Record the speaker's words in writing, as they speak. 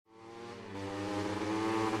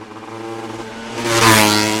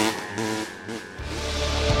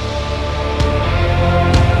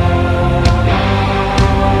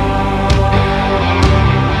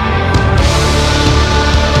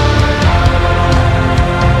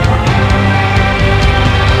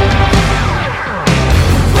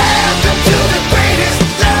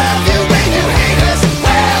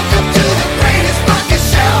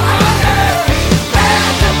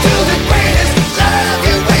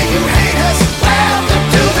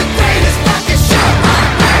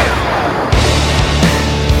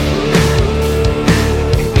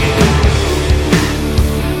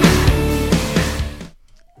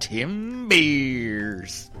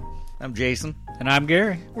I'm Jason. And I'm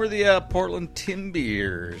Gary. We're the Portland Tim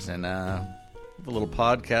Beers, and a little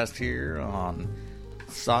podcast here on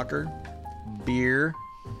soccer, beer,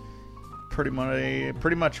 pretty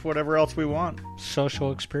much whatever else we want.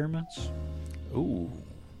 Social experiments. Ooh,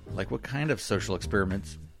 like what kind of social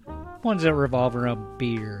experiments? Ones that revolve around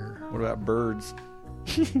beer. What about birds?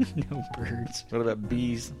 No birds. What about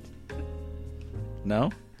bees? No?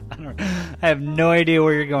 I have no idea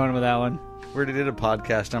where you're going with that one. We already did a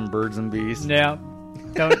podcast on birds and bees. Yeah.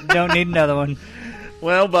 Don't need another one.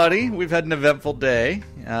 Well, buddy, we've had an eventful day.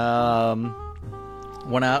 Went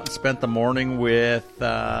out and spent the morning with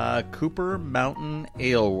Cooper Mountain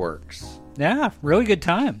Ale Works. Yeah, really good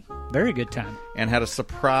time. Very good time. And had a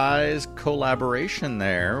surprise collaboration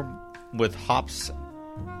there with Hops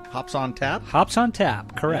on Tap. Hops on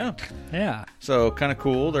Tap, correct. Yeah. So kind of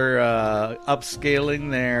cool. They're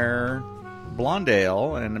upscaling their blonde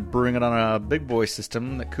ale and brewing it on a big boy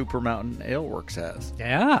system that Cooper Mountain Ale Works has.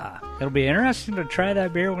 Yeah. It'll be interesting to try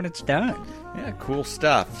that beer when it's done. Yeah, cool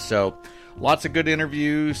stuff. So lots of good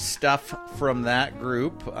interview stuff from that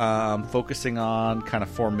group, focusing on kind of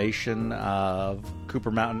formation of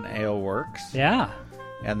Cooper Mountain Ale Works. Yeah.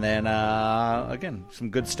 And then, again, some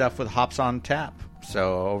good stuff with Hops on Tap.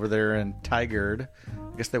 So over there in Tigard,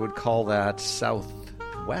 I guess they would call that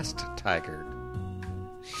Southwest Tigard.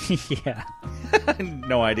 Yeah.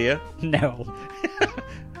 No idea. No.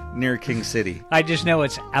 Near King City. I just know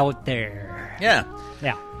it's out there. Yeah.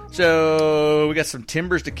 Yeah. So we got some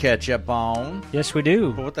timbers to catch up on. Yes, we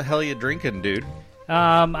do. But what the hell are you drinking, dude?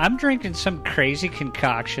 I'm drinking some crazy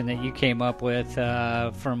concoction that you came up with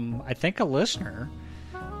from, I think, a listener.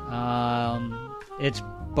 It's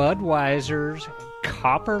Budweiser's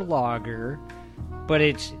Copper Lager, but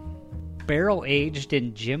it's barrel-aged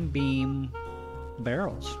in Jim Beam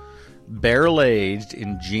barrels. Barrel-aged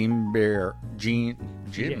in Jim Beam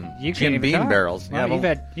barrels. Wow,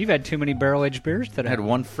 Yeah, you've had too many barrel-aged beers today. I had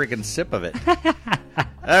one friggin' sip of it.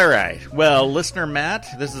 All right. Well, listener Matt,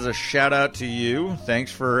 this is a shout-out to you.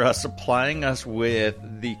 Thanks for supplying us with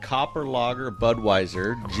the Copper Lager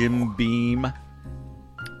Budweiser Jim Beam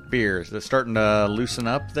beers. They're starting to loosen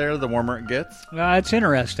up there the warmer it gets. It's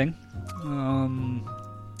interesting. I'm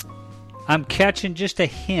catching just a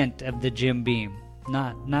hint of the Jim Beam.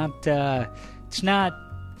 It's not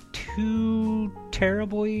too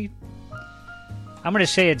terribly. I'm going to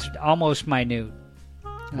say it's almost minute.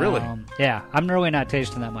 Really? Yeah, I'm really not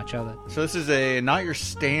tasting that much of it. So this is not your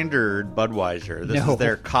standard Budweiser. This No. is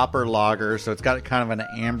their Copper Lager, so it's got kind of an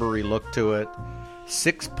ambery look to it.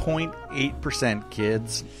 6.8%,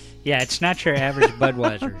 kids. Yeah, it's not your average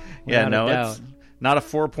Budweiser. Yeah, no, doubt. it's not a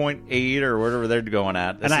 4.8 or whatever they're going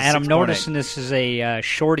at. And I'm noticing this is a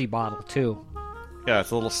shorty bottle, too. Yeah,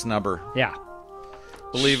 it's a little snubber. Yeah.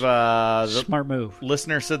 I believe smart move.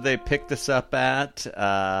 Listener said they picked this up at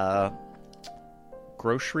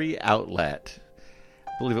grocery outlet.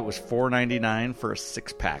 I believe it was $4.99 for a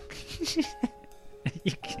 6-pack.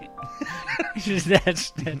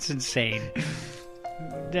 That's insane.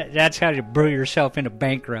 That's how you brew yourself into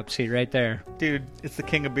bankruptcy right there. Dude, it's the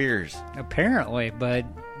king of beers. Apparently, but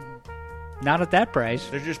not at that price.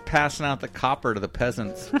 They're just passing out the copper to the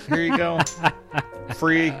peasants. Here you go.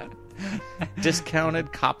 Free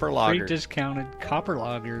discounted copper lager. Free discounted copper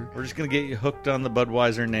lager. We're just going to get you hooked on the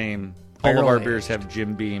Budweiser name. All of our beers have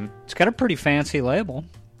Jim Beam. It's got a pretty fancy label.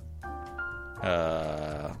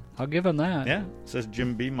 I'll give them that. Yeah, it says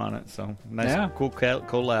Jim Beam on it, so nice, yeah. Cool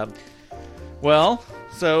collab. Well,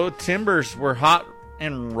 so Timbers were hot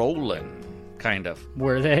and rolling, kind of.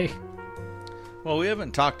 Were they? Well, we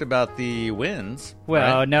haven't talked about the wins.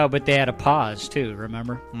 Well, right? No, but they had a pause, too,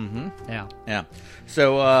 remember? Mm-hmm. Yeah. Yeah.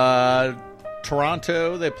 So,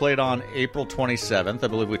 Toronto, they played on April 27th. I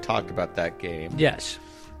believe we talked about that game. Yes.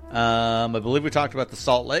 I believe we talked about the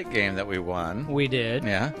Salt Lake game that we won. We did.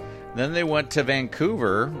 Yeah. Then they went to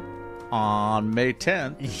Vancouver on May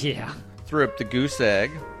 10th. Yeah. Threw up the goose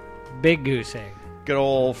egg. Big goose egg. Good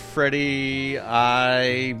old Freddie,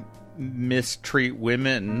 I mistreat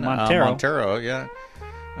women. Montero, yeah.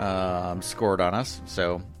 Scored on us.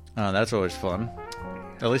 So that's always fun.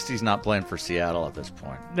 At least he's not playing for Seattle at this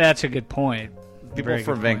point. That's a good point. People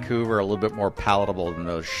from Vancouver are a little bit more palatable than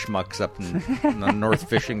those schmucks up in the North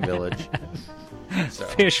Fishing Village. So,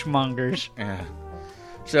 fishmongers. Yeah.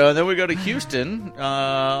 So then we go to Houston,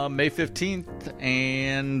 May 15th,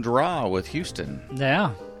 and draw with Houston.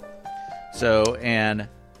 Yeah. So, and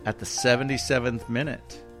at the 77th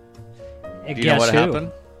minute, do you know what who?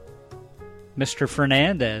 happened? Mr.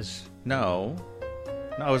 Fernandez. No,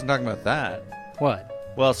 I wasn't talking about that.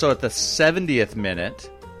 What? Well, so at the 70th minute,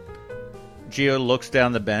 Gio looks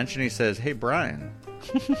down the bench and he says, "Hey, Brian,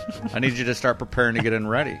 I need you to start preparing to get in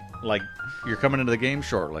ready. Like, you're coming into the game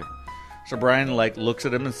shortly. So Brian, like, looks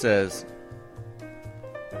at him and says,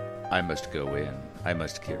 I must go in. I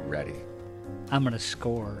must get ready. I'm going to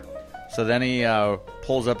score. So then he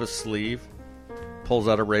pulls up his sleeve, pulls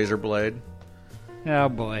out a razor blade, Oh,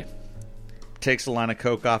 boy. takes a line of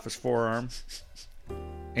coke off his forearm,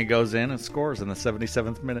 and goes in and scores in the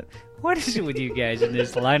 77th minute. What is it with you guys and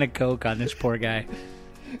this line of coke on this poor guy?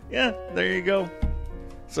 Yeah, there you go.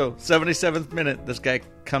 So, 77th minute, this guy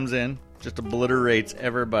comes in, just obliterates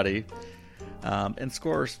everybody, and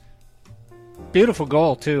scores. Beautiful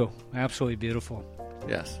goal, too. Absolutely beautiful.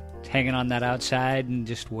 Yes. Hanging on that outside and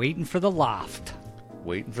just waiting for the loft.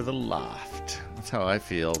 Waiting for the loft. That's how I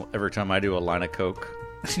feel every time I do a line of coke.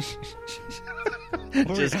 Just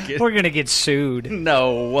kidding. We're going to get sued.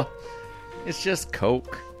 No. It's just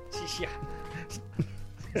coke.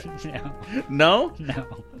 No. No? No.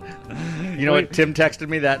 You know what Tim texted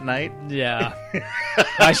me that night? Yeah.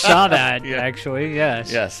 I saw that, Yeah. actually,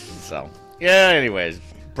 yes. Yes. So, yeah, anyways.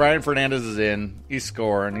 Brian Fernandez is in. He's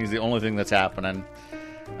scoring. He's the only thing that's happening.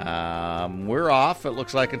 We're off, it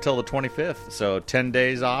looks like, until the 25th. So 10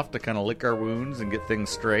 days off to kind of lick our wounds and get things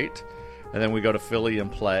straight. And then we go to Philly and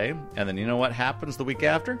play. And then you know what happens the week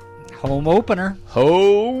after? Home opener.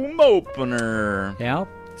 Home opener. Yep.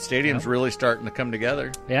 Stadium's really starting to come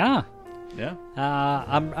together. Yeah. Yeah.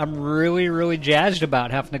 I'm really, really jazzed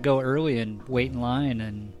about having to go early and wait in line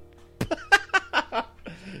and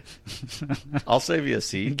I'll save you a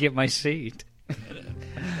seat. get my seat.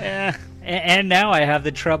 Eh. And now I have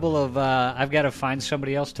the trouble of I've got to find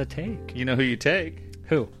somebody else to take. You know who you take?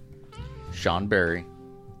 Who? Sean Barry.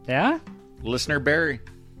 Yeah? Listener Barry.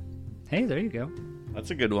 Hey, there you go. That's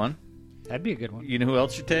a good one. That'd be a good one. You know who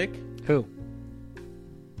else you take? Who?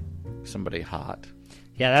 Somebody hot.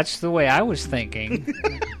 Yeah, that's the way I was thinking.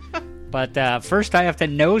 But first I have to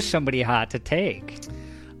know somebody hot to take.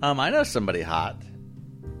 I know somebody hot.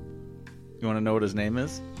 You want to know what his name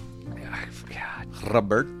is? I forgot.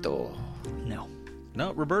 Roberto. No.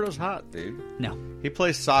 No, Roberto's hot, dude. No. He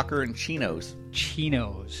plays soccer in chinos.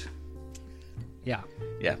 Chinos. Yeah.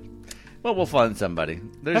 Yeah. Well, we'll find somebody.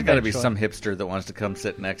 There's got to be Eventually. some hipster that wants to come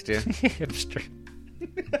sit next to you. Hipster.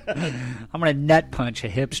 I'm going to nut punch a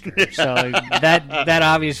hipster. So that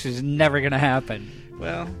obviously is never going to happen.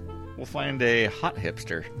 Well, we'll find a hot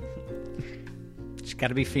hipster. It's got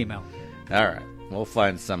to be female. All right. We'll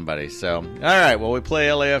find somebody. So, all right. Well, we play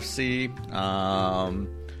LAFC.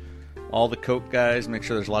 All the Coke guys, make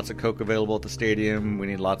sure there's lots of Coke available at the stadium. We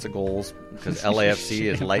need lots of goals because LAFC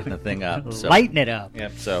is lighting the thing up. So. Lighten it up.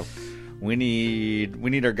 Yep. So we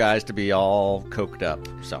need our guys to be all coked up.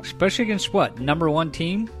 So Especially against what? Number one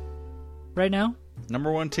team right now?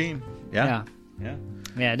 number one team. Yeah. Yeah.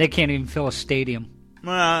 Yeah, they can't even fill a stadium.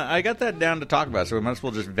 I got that down to talk about, so we might as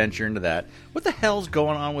well just venture into that. What the hell's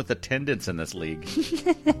going on with attendance in this league?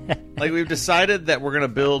 Like, we've decided that we're going to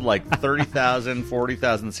build, like, 30,000,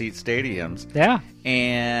 40,000 seat stadiums. Yeah.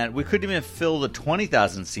 And we couldn't even fill the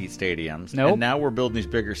 20,000 seat stadiums. Nope. And now we're building these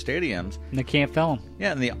bigger stadiums. And they can't fill them.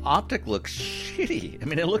 Yeah, and the optic looks shitty. I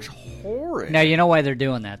mean, it looks horrid. Now, you know why they're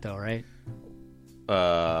doing that, though, right?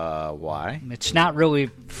 Why? It's not really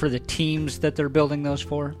for the teams that they're building those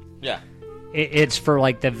for. Yeah. It's for,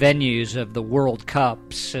 like, the venues of the World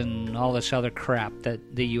Cups and all this other crap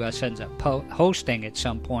that the U.S. ends up hosting at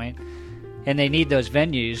some point. And they need those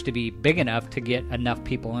venues to be big enough to get enough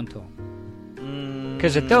people into them.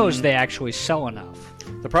 Because at those, they actually sell enough.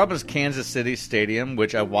 The problem is Kansas City Stadium,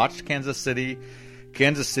 which I watched Kansas City.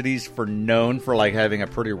 Kansas City's known for, like, having a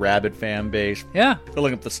pretty rabid fan base. Yeah.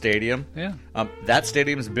 Filling up the stadium. Yeah. That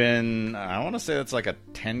stadium's been, I want to say that's like a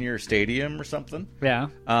 10-year stadium or something. Yeah.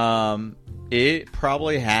 It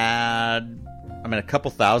probably had, a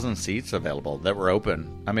couple thousand seats available that were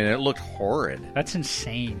open. I mean, it looked horrid. That's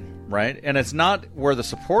insane. Right? And it's not where the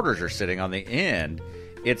supporters are sitting on the end.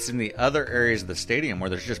 It's in the other areas of the stadium where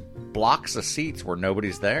there's just blocks of seats where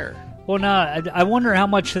nobody's there. Well, no, I wonder how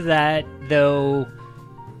much of that, though,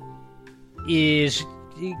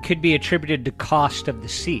 could be attributed to cost of the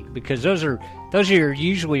seat, because those are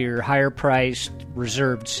usually your higher priced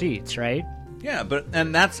reserved seats, right? Yeah,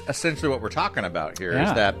 and that's essentially what we're talking about here, Yeah.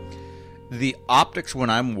 is that the optics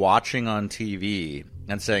when I'm watching on TV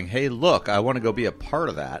and saying, hey, look, I want to go be a part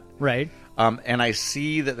of that, Right. and I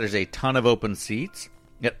see that there's a ton of open seats,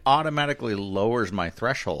 it automatically lowers my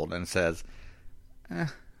threshold and says,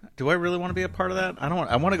 do I really want to be a part of that?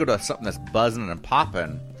 I want to go to something that's buzzing and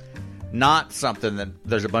popping, not something that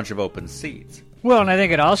there's a bunch of open seats. Well, and I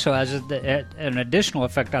think it also has an additional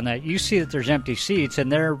effect on that. You see that there's empty seats,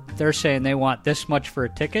 and they're saying they want this much for a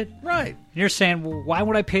ticket. Right. And you're saying, well, why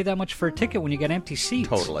would I pay that much for a ticket when you got empty seats?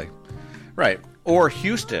 Totally. Right. Or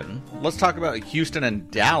Houston. Let's talk about Houston and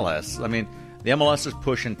Dallas. I mean, the MLS is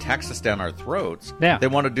pushing Texas down our throats. Yeah. They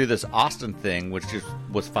want to do this Austin thing, which just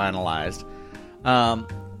was finalized.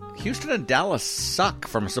 Houston and Dallas suck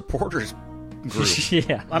from a supporters group.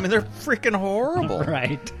 Yeah. I mean, they're freaking horrible.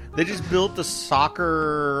 Right. They just built the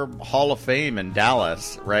soccer Hall of Fame in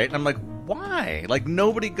Dallas, right? And I'm like, why? Like,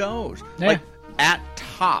 nobody goes. Yeah. Like, at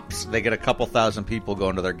tops, they get a couple thousand people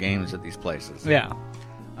going to their games at these places. Yeah.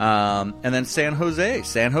 And then San Jose.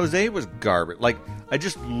 San Jose was garbage. Like, I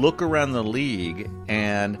just look around the league,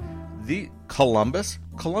 and the Columbus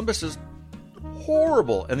is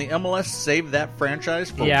horrible. And the MLS saved that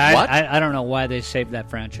franchise for what? I don't know why they saved that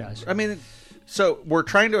franchise. I mean, so we're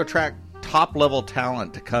trying to attract top-level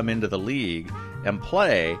talent to come into the league and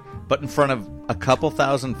play, but in front of a couple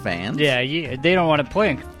thousand fans? Yeah, they don't want to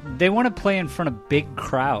play. They want to play in front of big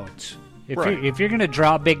crowds. If you're going to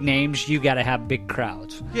draw big names, you got to have big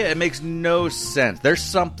crowds. Yeah, it makes no sense. There's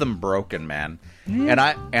something broken, man.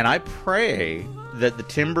 Yeah. And I pray that the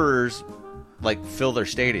Timbers like fill their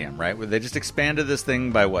stadium, right? They just expanded this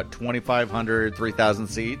thing by what, 2,500, 3,000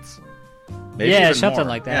 seats? Maybe yeah, even something more.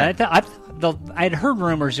 like that. Yeah. I'd heard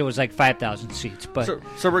rumors it was like 5,000 seats, but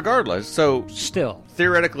so regardless, still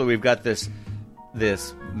theoretically we've got this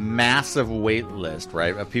massive wait list,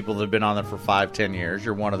 right, of people that have been on there for 5-10 years.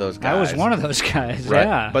 You're one of those guys. I was one of those guys, right?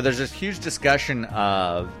 Yeah. But there's this huge discussion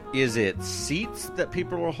of, is it seats that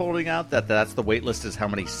people are holding out, that's the wait list is how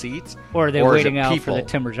many seats? Or are they waiting out for the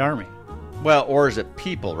Timbers Army? Well, or is it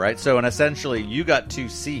people, right? So, and essentially, you got 2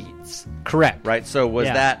 seats. Correct. Right? So was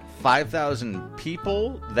that 5,000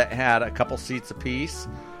 people that had a couple seats apiece?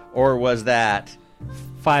 Or was that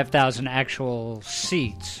 5,000 actual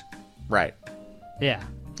seats? Right. Yeah.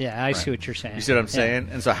 Yeah, I see what you're saying. You see what I'm saying?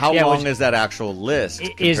 And so how long is that actual list?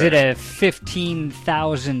 Is it a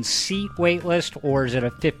 15,000 seat wait list, or is it a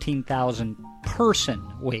 15,000 person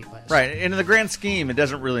wait list? Right. And in the grand scheme, it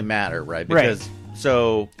doesn't really matter, right? Because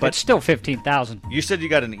but it's still 15,000. You said you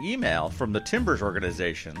got an email from the Timbers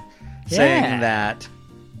organization saying that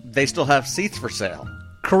they still have seats for sale.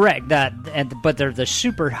 Correct. But they're the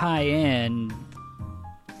super high end,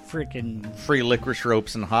 freaking free licorice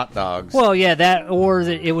ropes and hot dogs. Well, yeah,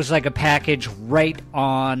 it was like a package right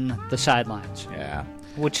on the sidelines. Yeah.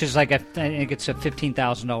 Which is like I think it's a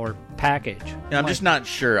 $15,000 package. Yeah, I'm just not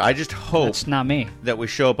sure. I just hope that's not me. That we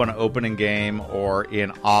show up on an opening game or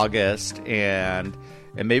in August and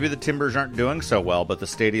maybe the Timbers aren't doing so well, but the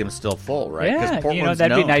stadium's still full, right? Yeah,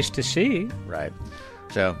 that'd be nice to see. Right.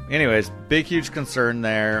 So, anyways, big, huge concern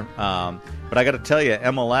there. But I got to tell you,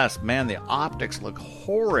 MLS, man, the optics look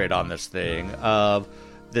horrid on this thing. Of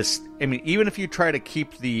this, I mean, even if you try to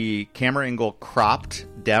keep the camera angle cropped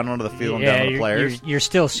down onto the field and down to the players, you're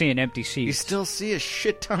still seeing empty seats. You still see a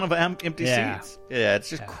shit ton of empty seats. Yeah, it's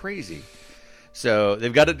just crazy. So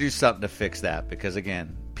they've got to do something to fix that because,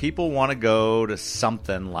 again, people want to go to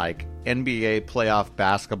something like NBA playoff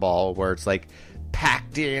basketball where it's like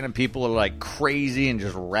packed in and people are like crazy and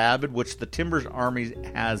just rabid, which the Timbers Army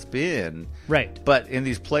has been. Right. But in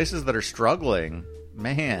these places that are struggling,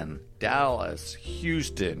 man, Dallas,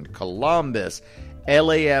 Houston, Columbus,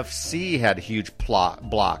 LAFC had huge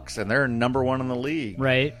blocks, and they're number 1 in the league.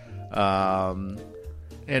 Right.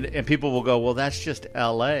 And people will go, well, that's just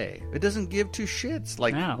L.A. It doesn't give 2 shits.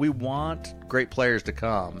 Like, we want great players to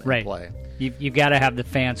come and play. You've got to have the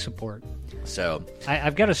fan support. So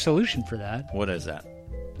I've got a solution for that. What is that?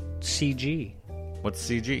 CG. What's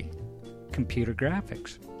CG? Computer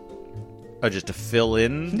graphics. Oh, just to fill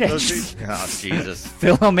in those seats? Oh, Jesus.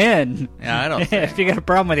 Fill them in. Yeah, I don't think. If you got a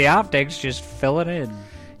problem with the optics, just fill it in.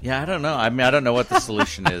 Yeah, I don't know. I mean, I don't know what the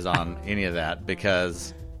solution is on any of that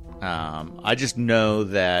because I just know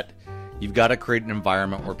that you've got to create an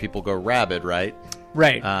environment where people go rabid, right?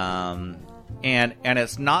 Right. And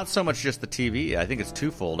it's not so much just the TV. I think it's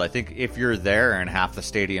twofold. I think if you're there and half the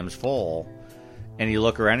stadium's full and you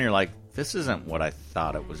look around and you're like, this isn't what I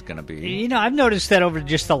thought it was going to be. You know, I've noticed that over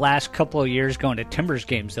just the last couple of years going to Timbers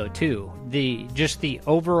games, though, too. The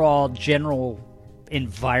overall general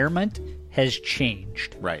environment has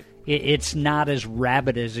changed. Right. It's not as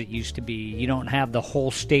rabid as it used to be. You don't have the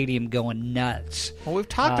whole stadium going nuts. Well, we've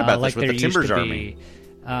talked about this with the Timbers Army.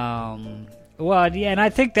 Well, yeah, and I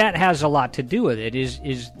think that has a lot to do with it, is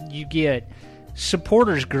you get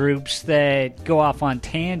supporters groups that go off on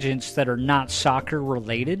tangents that are not soccer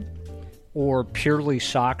related or purely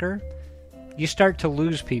soccer. You start to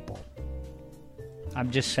lose people.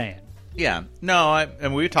 I'm just saying. Yeah. No,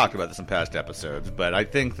 and we talked about this in past episodes, but I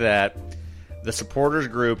think that the supporters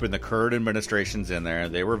group and the current administration's in there.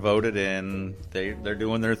 They were voted in. They're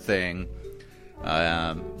doing their thing.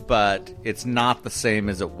 But it's not the same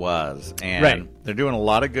as it was. And Right. they're doing a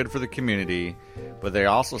lot of good for the community, but they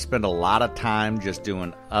also spend a lot of time just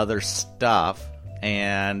doing other stuff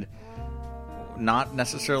and not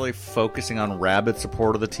necessarily focusing on rabid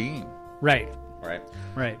support of the team. Right. Right.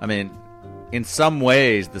 Right. I mean, in some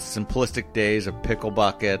ways, the simplistic days of pickle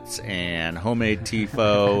buckets and homemade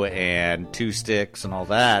tifo and two sticks and all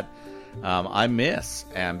that, I miss.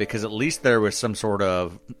 And because at least there was some sort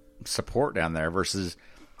of support down there versus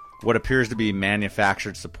what appears to be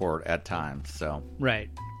manufactured support at times. So, Right.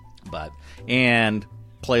 and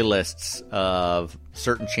playlists of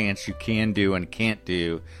certain chants you can do and can't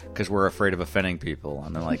do because we're afraid of offending people. I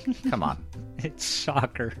mean, like, come on. It's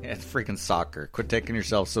soccer. It's freaking soccer. Quit taking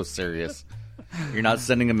yourself so serious. You're not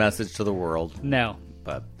sending a message to the world. No.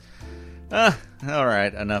 But, all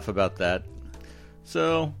right, enough about that.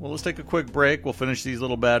 So, well, let's take a quick break. We'll finish these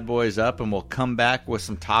little bad boys up, and we'll come back with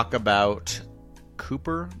some talk about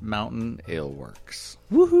Cooper Mountain Ale Works.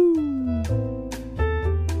 Woohoo!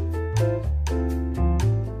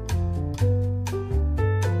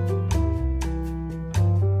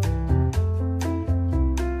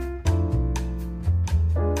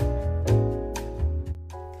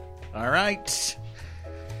 All right.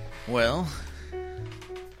 Well,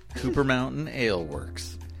 Cooper Mountain Ale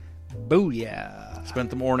Works. Booyah. Spent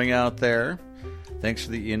the morning out there. Thanks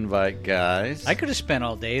for the invite, guys. I could have spent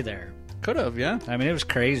all day there. Could have, yeah. I mean, it was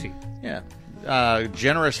crazy. Yeah.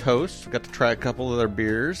 Generous host. Got to try a couple of their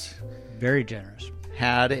beers. Very generous.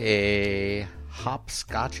 Had a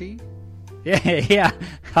hopscotchy. Yeah.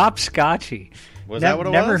 Hopscotchy. Was that what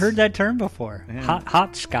it Never was? heard that term before. Yeah.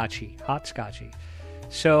 Hot scotchy.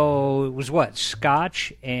 So it was what?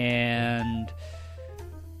 Scotch and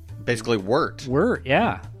Basically wort.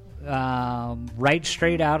 yeah. Right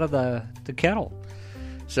straight out of the kettle.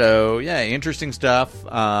 So, yeah, interesting stuff.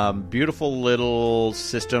 Beautiful little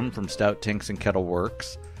system from Stout Tanks and Kettle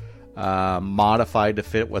Works. Modified to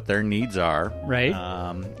fit what their needs are. Right.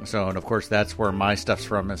 And of course, that's where my stuff's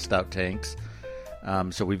from is Stout Tanks.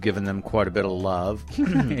 So we've given them quite a bit of love.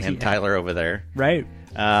 And Yeah. Tyler over there. Right.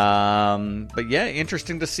 But yeah,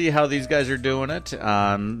 interesting to see how these guys are doing it.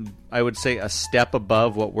 I would say a step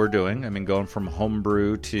above what we're doing. I mean, going from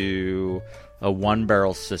homebrew to a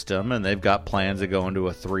 1-barrel system, and they've got plans to go into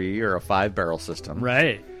a 3 or a 5-barrel system.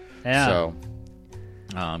 Right. Yeah. So,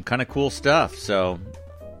 kind of cool stuff. So,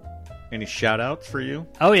 any shout outs for you?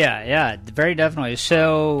 Oh yeah, very definitely.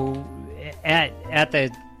 So at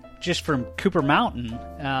the just from Cooper Mountain,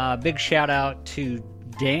 big shout out to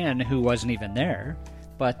Dan, who wasn't even there,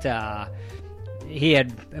 but he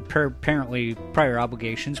had apparently prior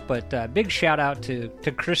obligations. But big shout out to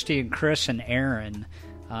Christy and Chris and Aaron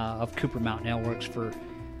of Cooper Mountain Ale Works for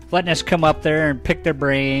letting us come up there and pick their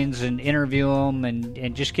brains and interview them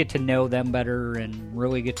and just get to know them better and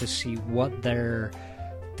really get to see what their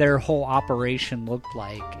whole operation looked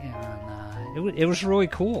like, and it was really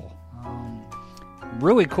cool.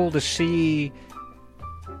 Really cool to see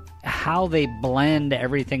how they blend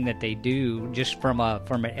everything that they do, just from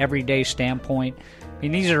an everyday standpoint. I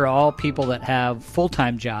mean, these are all people that have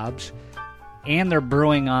full-time jobs, and they're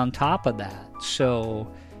brewing on top of that.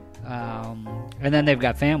 So, and then they've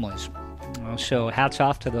got families. So, hats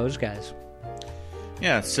off to those guys.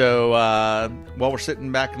 Yeah, so while we're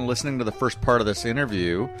sitting back and listening to the first part of this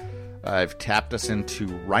interview, I've tapped us into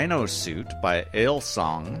Rhino Suit by Ale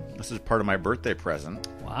Song. This is part of my birthday present.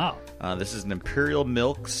 Wow. This is an Imperial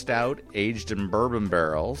Milk Stout aged in bourbon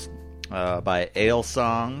barrels by Ale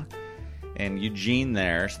Song and Eugene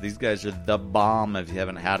there. So these guys are the bomb if you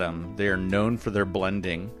haven't had them. They are known for their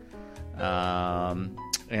blending. And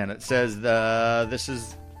it says this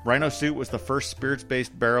is Rhino Suit was the first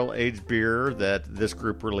spirits-based barrel-aged beer that this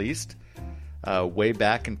group released way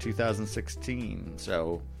back in 2016.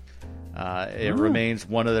 So it remains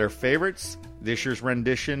one of their favorites. This year's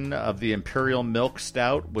rendition of the Imperial Milk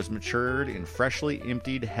Stout was matured in freshly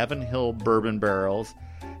emptied Heaven Hill bourbon barrels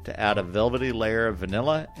to add a velvety layer of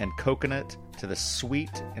vanilla and coconut to the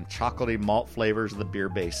sweet and chocolatey malt flavors of the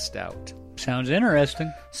beer-based stout. Sounds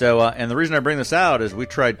interesting. So, and the reason I bring this out is we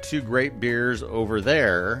tried two great beers over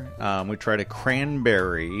there. We tried a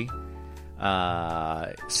cranberry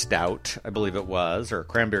stout, I believe it was, or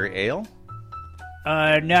cranberry ale.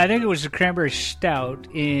 No, I think it was a cranberry stout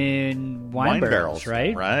in wine barrels,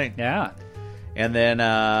 right? Right. Yeah. And then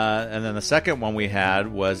the second one we had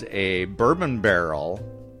was a bourbon barrel,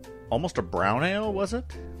 almost a brown ale, was it?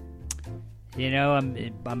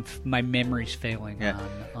 my memory's failing on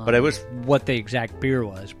but it was what the exact beer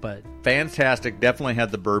was, but fantastic. Definitely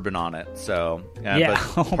had the bourbon on it. So yeah,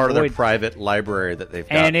 but part of their private library that they've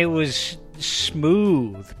got. And it was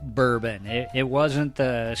smooth bourbon. It wasn't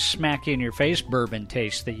the smack in your face bourbon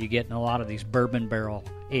taste that you get in a lot of these bourbon barrel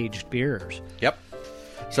aged beers. Yep.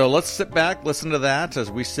 So let's sit back, listen to that as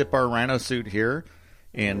we sip our Rhino Suit here,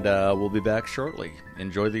 and we'll be back shortly.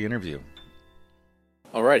 Enjoy the interview.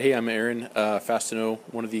 All right. Hey, I'm Aaron Fastino,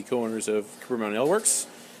 one of the co-owners of Cooper Mountain Ale Works,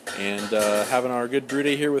 and having our good brew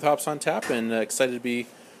day here with Hops on Tap, and excited to be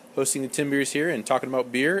hosting the Tim Beers here and talking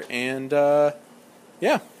about beer, and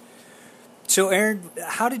yeah. So, Aaron,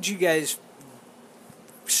 how did you guys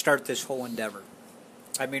start this whole endeavor?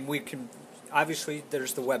 I mean, we can... Obviously,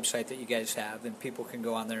 there's the website that you guys have, and people can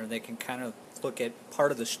go on there and they can kind of look at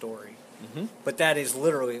part of the story. Mm-hmm. But that is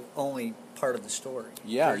literally only part of the story.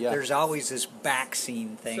 Yeah. There's always this back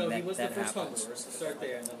scene thing that happens. So he was the first homebrewer, so start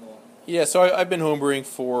there and then we'll... Yeah, so I've been homebrewing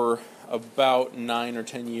for about 9 or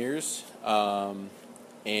 10 years.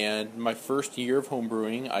 And my first year of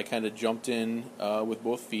homebrewing, I kind of jumped in with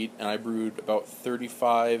both feet, and I brewed about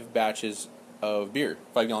 35 batches of beer,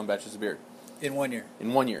 5-gallon batches of beer. In 1 year?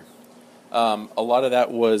 In 1 year. A lot of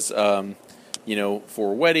that was,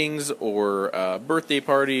 for weddings or birthday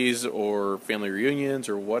parties or family reunions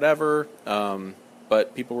or whatever.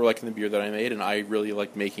 But people were liking the beer that I made, and I really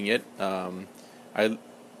liked making it. I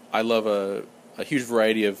love a huge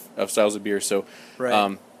variety of styles of beer, so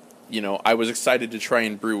right. I was excited to try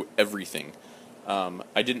and brew everything.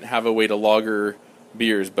 I didn't have a way to lager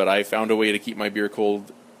beers, but I found a way to keep my beer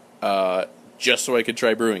cold just so I could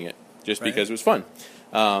try brewing it, just because it was fun.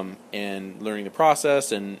 And learning the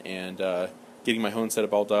process and getting my own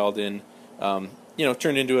setup all dialed in,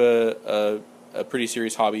 turned into a pretty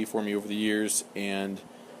serious hobby for me over the years. And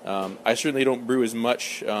I certainly don't brew as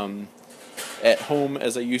much at home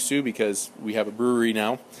as I used to because we have a brewery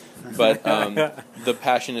now. But the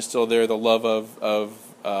passion is still there, the love of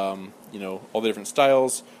all the different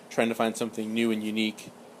styles, trying to find something new and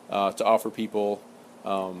unique to offer people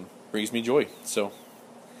brings me joy. So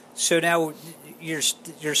now you're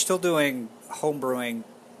still doing home brewing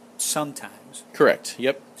sometimes. Correct.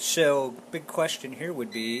 Yep. So big question here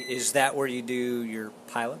would be: is that where you do your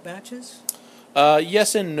pilot batches?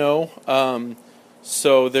 Yes and no.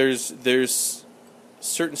 So there's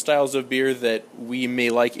certain styles of beer that we may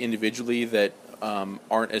like individually that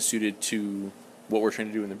aren't as suited to what we're trying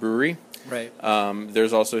to do in the brewery. Right.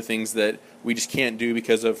 There's also things that we just can't do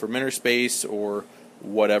because of fermenter space or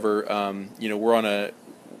whatever.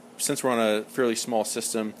 Since we're on a fairly small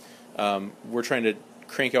system, we're trying to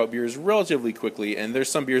crank out beers relatively quickly, and there's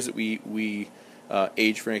some beers that we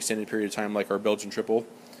age for an extended period of time, like our Belgian Triple.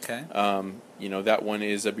 Okay. That one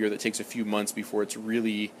is a beer that takes a few months before it's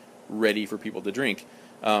really ready for people to drink.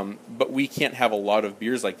 But we can't have a lot of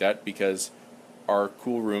beers like that because our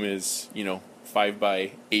cool room is, 5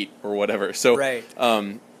 by 8 or whatever. So, right.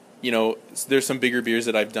 There's some bigger beers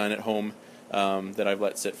that I've done at home that I've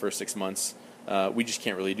let sit for 6 months. We just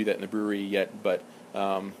can't really do that in the brewery yet, but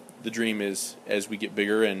the dream is as we get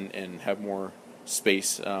bigger and have more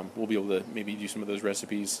space, we'll be able to maybe do some of those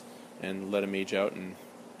recipes and let them age out. And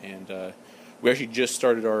we actually just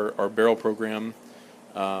started our barrel program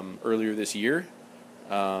earlier this year.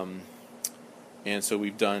 And so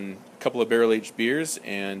we've done a couple of barrel-aged beers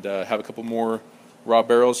and have a couple more raw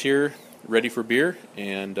barrels here ready for beer,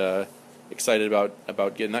 and excited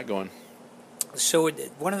about getting that going. So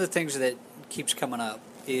one of the things that keeps coming up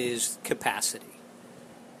is capacity.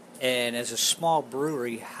 And as a small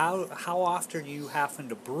brewery, how often are you having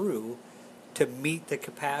to brew to meet the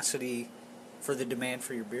capacity for the demand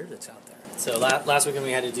for your beer that's out there? So last weekend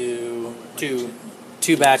we had to do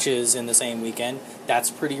two batches in the same weekend.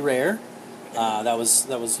 That's pretty rare. That was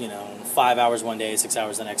 5 hours one day, 6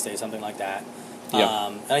 hours the next day, something like that. Yeah.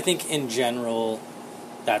 And I think in general,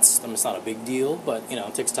 it's not a big deal, but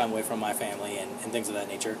it takes time away from my family and things of that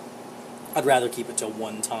nature. I'd rather keep it to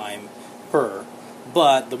one time per.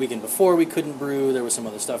 But the weekend before we couldn't brew, there was some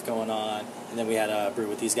other stuff going on, and then we had a brew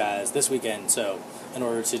with these guys this weekend. So in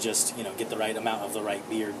order to just get the right amount of the right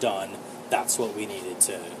beer done, that's what we needed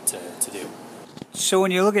to do. So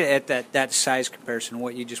when you look at that size comparison,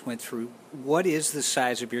 what you just went through, what is the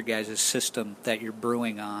size of your guys' system that you're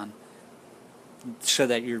brewing on, so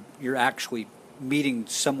that you're actually meeting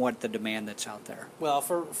somewhat the demand that's out there? Well,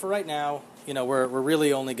 for right now, we're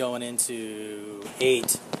really only going into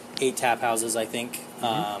eight tap houses, I think,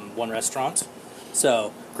 one restaurant.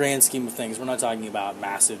 So, grand scheme of things, we're not talking about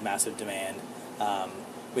massive demand.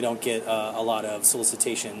 We don't get a lot of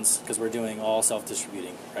solicitations because we're doing all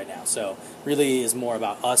self-distributing right now. So really is more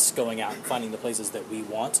about us going out and finding the places that we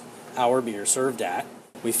want our beer served at.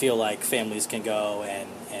 We feel like families can go and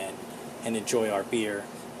enjoy our beer.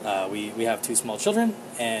 We have 2 small children,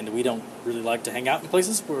 and we don't really like to hang out in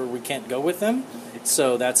places where we can't go with them.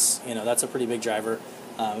 So that's a pretty big driver.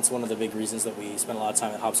 It's one of the big reasons that we spend a lot of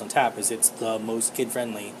time at Hops on Tap is it's the most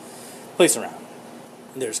kid-friendly place around.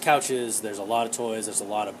 There's couches, there's a lot of toys, there's a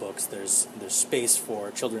lot of books, there's space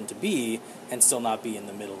for children to be and still not be in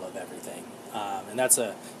the middle of everything. And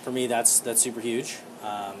for me, that's super huge.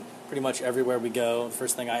 Pretty much everywhere we go, the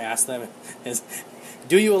first thing I ask them is,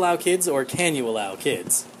 do you allow kids or can you allow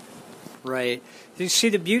kids? Right. You see,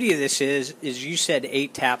 the beauty of this is you said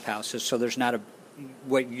 8 tap houses, so there's not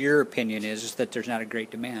what your opinion is that there's not a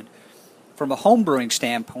great demand. From a home brewing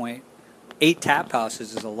standpoint, 8 tap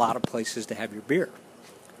houses is a lot of places to have your beer.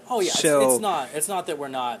 Oh yeah, so, it's not that we're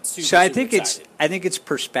not super. So I super think excited. it's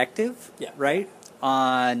perspective, yeah, right,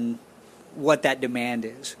 on what that demand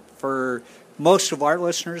is. For most of our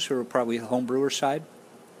listeners who are probably the home brewer side,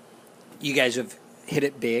 you guys have hit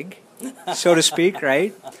it big, so to speak,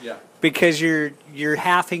 right? Yeah. Because you're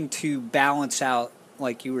having to balance out,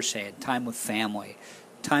 like you were saying, time with family,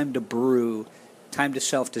 time to brew, time to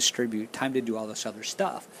self-distribute, time to do all this other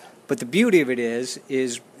stuff. But the beauty of it is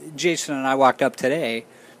Jason and I walked up today,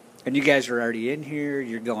 and you guys are already in here.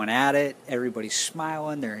 You're going at it. Everybody's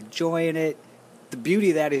smiling. They're enjoying it. The beauty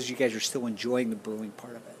of that is you guys are still enjoying the brewing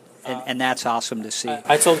part of it, and that's awesome to see.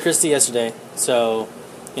 I told Christy yesterday, so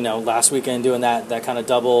last weekend doing that kind of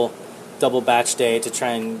double batch day to try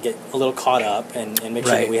and get a little caught up and make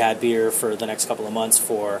sure that we had beer for the next couple of months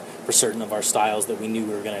for certain of our styles that we knew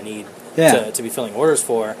we were going to need to be filling orders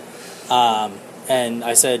for. And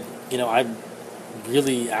I said, I'm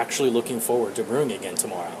really actually looking forward to brewing again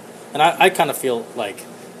tomorrow. And I kind of feel like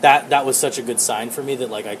that was such a good sign for me that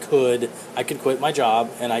like I could quit my job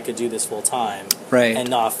and I could do this full time, and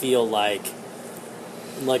not feel like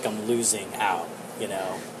I'm losing out,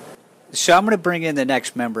 So I'm going to bring in the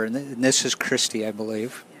next member, and this is Christy, I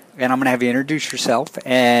believe. And I'm going to have you introduce yourself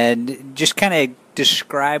and just kind of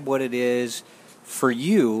describe what it is for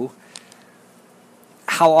you,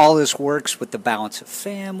 how all this works with the balance of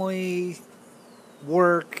family,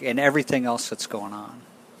 work, and everything else that's going on.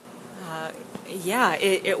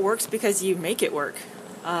 It works because you make it work.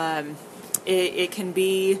 It can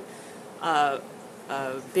be a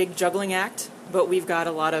big juggling act, but we've got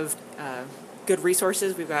a lot of good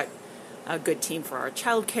resources. We've got a good team for our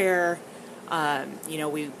childcare.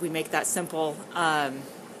 We make that simple. I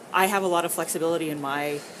have a lot of flexibility in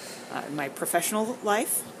my professional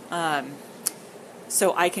life,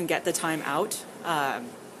 so I can get the time out.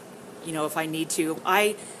 If I need to.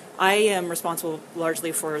 I am responsible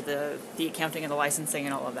largely for the accounting and the licensing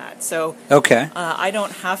and all of that. So I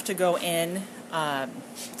don't have to go in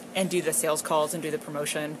and do the sales calls and do the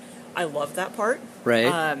promotion. I love that part.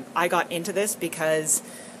 Right. I got into this because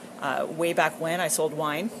way back when I sold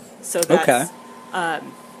wine. So that's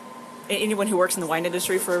anyone who works in the wine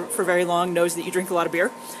industry for very long knows that you drink a lot of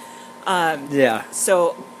beer.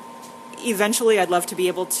 So eventually I'd love to be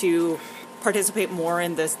able to participate more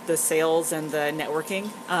in the sales and the networking.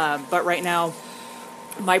 But right now,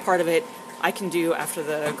 my part of it, I can do after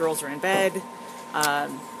the girls are in bed.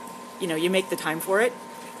 You make the time for it.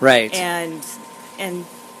 Right. And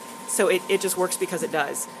so it just works because it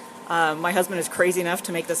does. My husband is crazy enough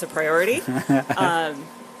to make this a priority.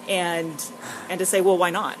 And to say, well, why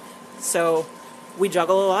not? So we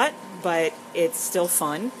juggle a lot, but it's still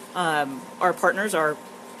fun. Our partners are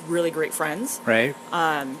really great friends. Right.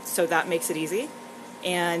 So that makes it easy.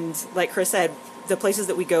 And like Chris said, the places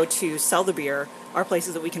that we go to sell the beer are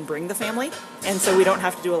places that we can bring the family. And so we don't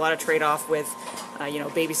have to do a lot of trade-off with,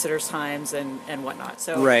 babysitters' times and whatnot.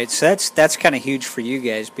 So right. So that's kind of huge for you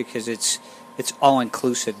guys because it's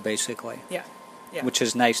all-inclusive, basically. Yeah. Which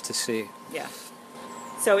is nice to see. Yeah.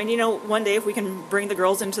 So, and one day if we can bring the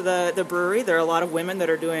girls into the brewery, there are a lot of women that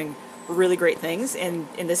are doing really great things in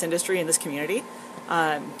this industry, in this community.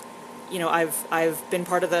 I've been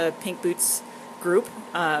part of the Pink Boots group,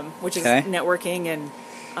 which is networking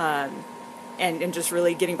and just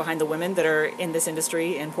really getting behind the women that are in this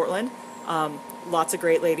industry in Portland. Lots of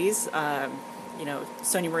great ladies,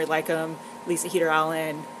 Sonia Marie Lycum, Lisa Heater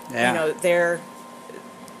Allen. They're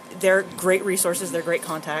great resources. They're great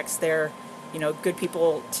contacts. They're good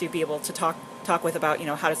people to be able to talk with about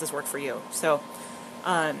how does this work for you. So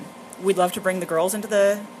we'd love to bring the girls into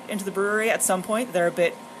the brewery at some point. They're a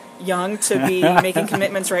bit young to be making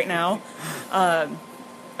commitments right now.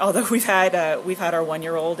 Although we've had our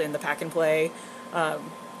 1-year-old in the pack and play.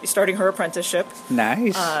 starting her apprenticeship.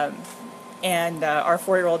 Nice. And our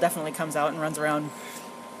 4-year-old definitely comes out and runs around,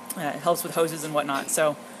 helps with hoses and whatnot.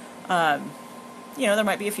 So, there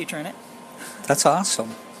might be a future in it. That's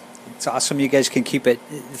awesome. It's awesome you guys can keep it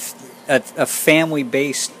a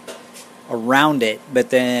family-based around it, but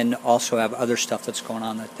then also have other stuff that's going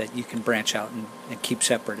on that you can branch out and keep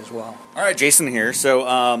separate as well. All right, Jason here. So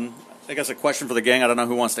I guess a question for the gang. I don't know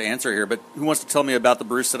who wants to answer here, but who wants to tell me about the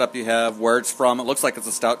brew setup you have, where it's from? It looks like it's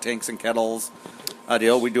a Stout Tanks and Kettles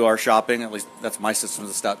deal. We do our shopping. At least that's my system,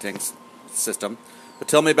 is a Stout Tanks system. But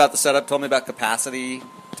tell me about the setup. Tell me about capacity.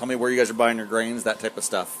 Tell me where you guys are buying your grains, that type of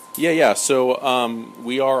stuff. Yeah. So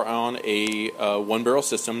we are on a one-barrel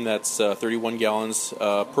system that's 31 gallons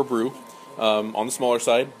per brew on the smaller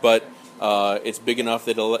side, but it's big enough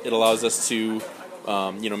that it allows us to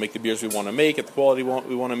make the beers we want to make at the quality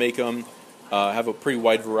we want to make them, have a pretty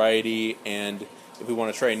wide variety, and if we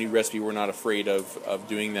want to try a new recipe, we're not afraid of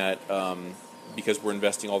doing that because we're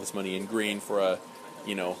investing all this money in grain for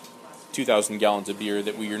 2,000 gallons of beer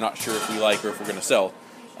that we're not sure if we like or if we're going to sell.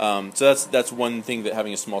 So that's one thing that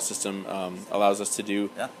having a small system allows us to do.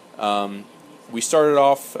 Yeah. We started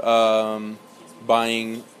off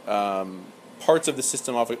buying parts of the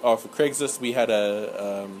system off of Craigslist. We had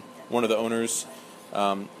one of the owners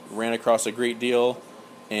ran across a great deal,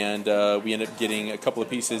 and we ended up getting a couple of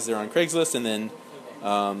pieces there on Craigslist, and then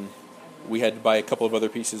we had to buy a couple of other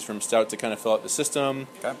pieces from Stout to kind of fill out the system.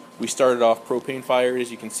 Okay. We started off propane fired,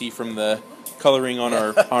 as you can see from the coloring on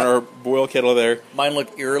our boil kettle there. Mine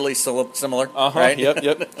look eerily similar. Right?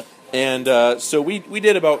 Yep. And so we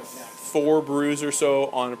did about 4 brews or so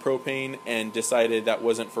on a propane and decided that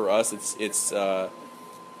wasn't for us. It's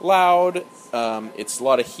loud. It's a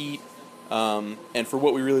lot of heat. And for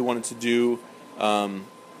what we really wanted to do,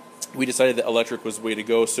 we decided that electric was the way to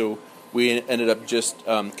go. So we ended up just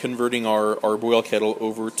converting our boil kettle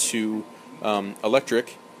over to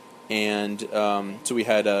electric. And so we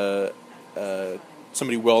had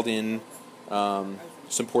somebody weld in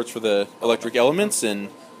some ports for the electric elements, and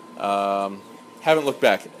haven't looked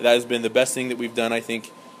back. That has been the best thing that we've done, I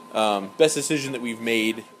think. Best decision that we've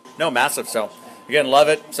made. No, massive. So, again, love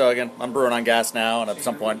it. So, again, I'm brewing on gas now, and at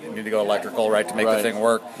some point, we need to go electrical, right, to make the thing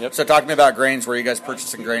work. Yep. So, talk to me about grains. Where are you guys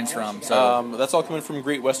purchasing grains from? So, that's all coming from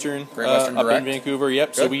Great Western up direct? in Vancouver.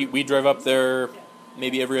 Yep. Good. So we drive up there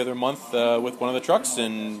maybe every other month with one of the trucks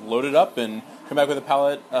and load it up and come back with a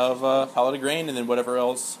pallet of grain, and then whatever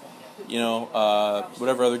else,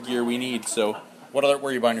 whatever other gear we need. So, where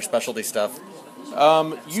are you buying your specialty stuff?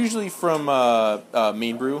 Usually from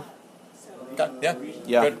Main Brew. Okay.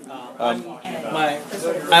 Yeah. Good.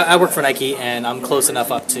 I work for Nike, and I'm close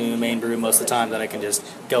enough up to Main Brew most of the time that I can just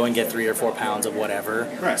go and get 3 or 4 pounds of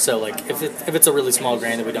whatever. Right. So, like, if it's a really small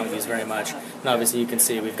grain that we don't use very much, and obviously you can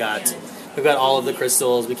see we've got all of the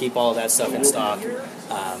crystals. We keep all of that stuff in stock.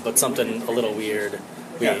 But something a little weird,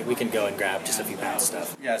 we can go and grab just a few pounds of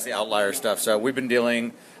stuff. Yeah, it's the outlier stuff. So we've been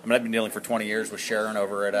dealing. I've been dealing for 20 years with Sharon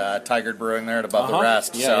over at Tigard Brewing there at Above the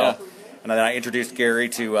Rest. Yeah. And then I introduced Gary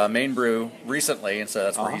to Main Brew recently, and so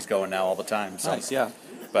that's where he's going now all the time. So. Nice, yeah.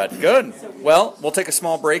 But good. Well, we'll take a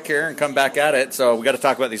small break here and come back at it. So we got to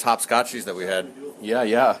talk about these hopscotchies that we had. Yeah.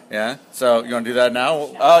 Yeah? So you want to do that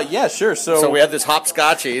now? Yeah, sure. So we had this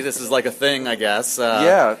hopscotchy. This is like a thing, I guess.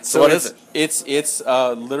 Yeah. So what is it? It's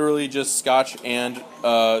literally just scotch and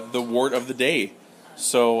the wort of the day.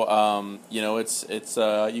 So, it's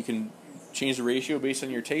you can change the ratio based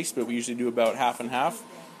on your taste, but we usually do about half and half.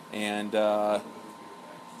 And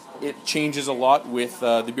it changes a lot with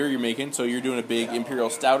the beer you're making. So you're doing a big imperial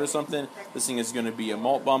stout or something. This thing is going to be a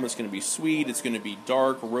malt bomb. It's going to be sweet. It's going to be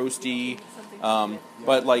dark, roasty.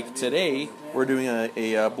 But like today, we're doing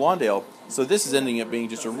a blonde ale. So this is ending up being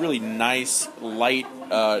just a really nice, light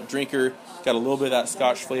drinker. Got a little bit of that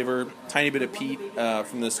Scotch flavor, tiny bit of peat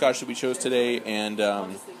from the Scotch that we chose today, and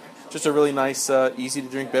just a really nice,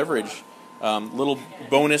 easy-to-drink beverage. Little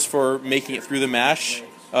bonus for making it through the mash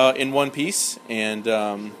in one piece, and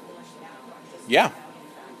yeah.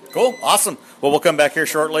 Cool, awesome. Well, we'll come back here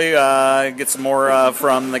shortly, get some more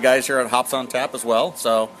from the guys here at Hops on Tap as well,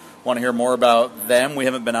 so want to hear more about them. We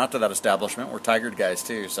haven't been out to that establishment. We're Tigard guys,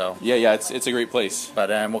 too, so. Yeah, it's a great place. But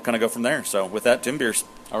we'll kind of go from there. So with that, Tim Beers.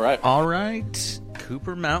 All right.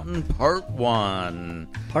 Cooper Mountain Part 1.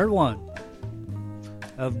 Part 1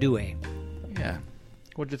 of Douay. Yeah.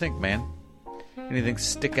 What'd you think, man? Anything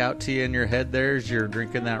stick out to you in your head there as you're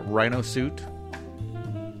drinking that rhino suit?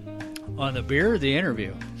 On the beer or the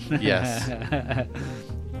interview? Yes.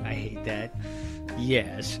 I hate that.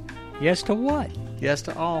 Yes. Yes to what? Yes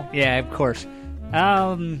to all. Yeah, of course.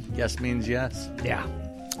 Yes means yes. Yeah.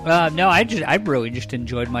 No, I really just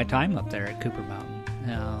enjoyed my time up there at Cooper Mountain.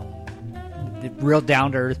 Real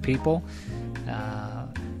down-to-earth people.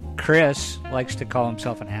 Chris likes to call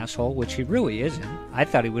himself an asshole, which he really isn't. I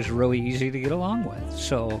thought he was really easy to get along with.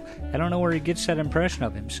 So I don't know where he gets that impression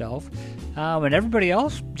of himself. And everybody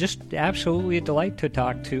else, just absolutely a delight to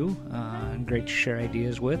talk to and great to share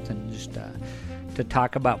ideas with and just to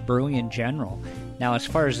talk about brewing in general. Now, as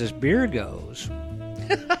far as this beer goes...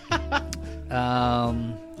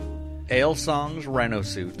 Ale Songs Rhino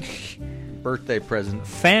Suit. Birthday present.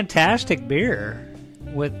 Fantastic beer.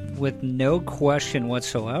 With no question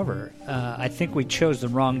whatsoever. I think we chose the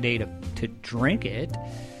wrong day to drink it.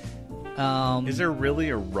 Is there really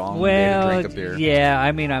a wrong day to drink a beer? Yeah,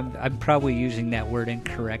 I mean, I'm probably using that word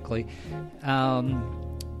incorrectly.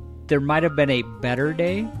 There might have been a better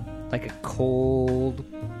day, like a cold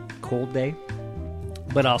day,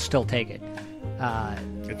 but I'll still take it.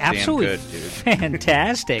 It's absolutely damn good, dude.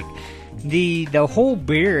 Fantastic. The whole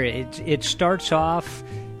beer, it starts off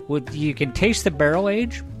with, you can taste the barrel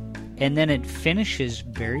age, and then it finishes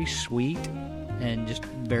very sweet and just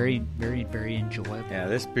very, very, very enjoyable. Yeah,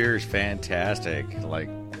 this beer is fantastic. Like,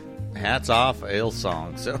 hats off, Ale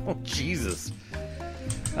Song. So, Jesus.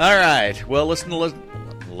 All right. Well, listen. That's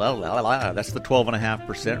the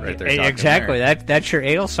 12.5% right there. Exactly. That's your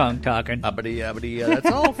Ale Song talking.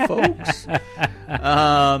 That's all, folks.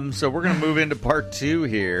 So we're going to move into part 2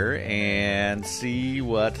 here and see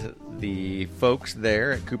what the folks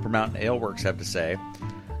there at Cooper Mountain Ale Works have to say.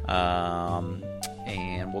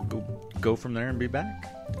 And we'll go from there and be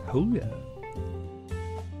back. Oh, yeah.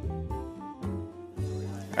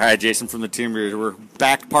 All right, Jason from the team here. We're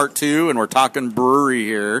back part 2, and we're talking brewery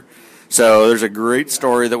here. So there's a great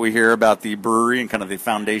story that we hear about the brewery and kind of the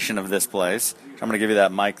foundation of this place. I'm going to give you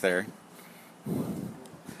that mic there.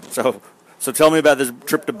 So tell me about this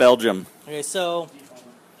trip to Belgium. Okay, so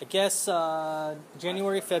I guess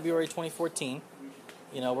January, February 2014.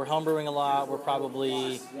 We're homebrewing a lot. We're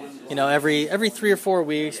probably, every 3 or 4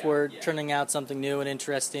 weeks we're turning out something new and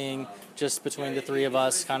interesting just between the three of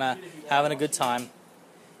us, kind of having a good time.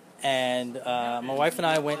 And my wife and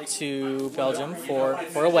I went to Belgium for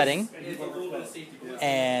a wedding.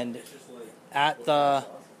 And at the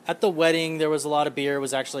wedding there was a lot of beer. It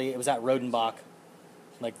was at Rodenbach,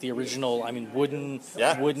 like the original, wooden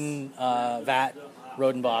vat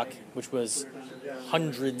Rodenbach, which was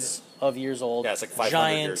hundreds of years old. Yeah, it's like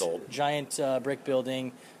 500 years old. Giant brick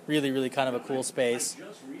building, really, really kind of a cool space.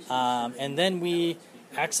 And then we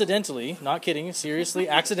accidentally, not kidding, seriously,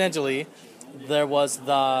 accidentally, there was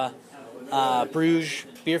the Bruges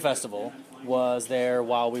Beer Festival was there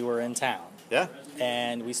while we were in town. Yeah.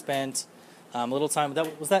 And we spent a little time.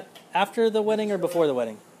 Was that after the wedding or before the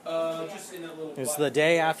wedding? It was the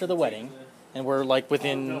day after the wedding, and we're like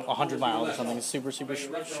within 100 miles or something. Super, super,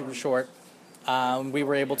 super short. We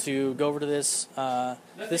were able to go over to this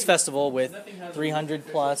festival with 300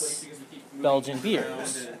 plus Belgian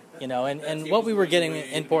beers. And what we were getting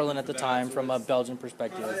in Portland at the time from a Belgian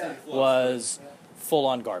perspective was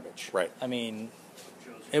full-on garbage. Right.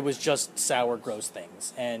 It was just sour, gross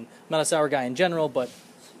things. And I'm not a sour guy in general, but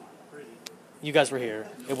you guys were here.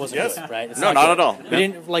 It wasn't good, right? It's not good. at all. We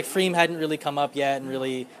didn't, Freem hadn't really come up yet and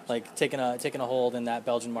really taken a hold in that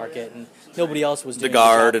Belgian market, and nobody else was doing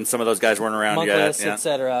Tigard and some of those guys weren't around Monkless, yet. Yeah.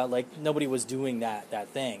 etc. Nobody was doing that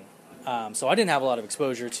thing. So I didn't have a lot of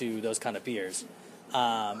exposure to those kind of beers.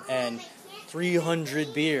 And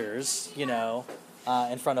 300 beers, in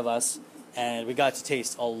front of us, and we got to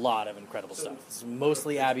taste a lot of incredible stuff. It's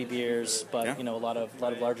mostly Abbey beers, but a lot of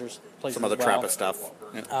larger places. Some other Trappist stuff.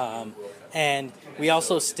 Yeah. And we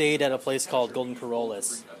also stayed at a place called Golden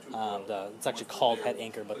Corollas. It's actually called Het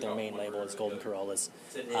Anchor, but their main label is Golden Corollas.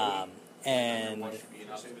 And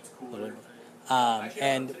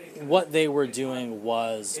what they were doing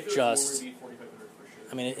was just,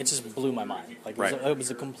 it just blew my mind. It was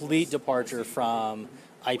a complete departure from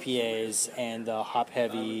IPAs and the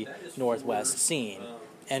hop-heavy Northwest scene.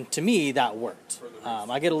 And to me, that worked.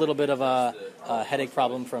 I get a little bit of a headache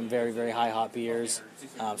problem from very, very high hop beers,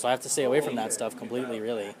 so I have to stay away from that stuff completely,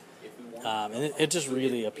 really. And it just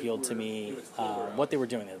really appealed to me what they were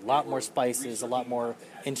doing. A lot more spices, a lot more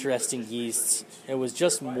interesting yeasts. It was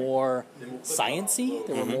just more sciencey.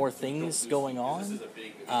 There were more things going on,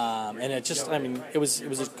 and it just, it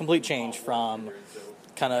was a complete change from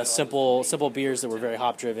kind of simple beers that were very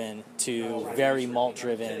hop driven to very malt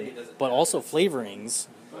driven, but also flavorings.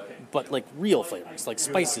 But real flavors, like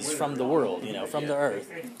spices from the world, from the earth.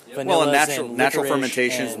 Vanillas and natural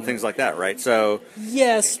fermentations and things like that, right? So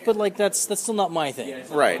yes, but that's still not my thing.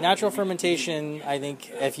 Right. Natural fermentation, I think,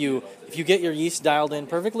 if you get your yeast dialed in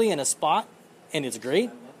perfectly in a spot, and it's great,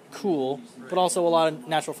 cool, but also a lot of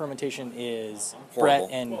natural fermentation is Horrible.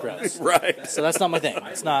 Brett and gross. Right. So that's not my thing.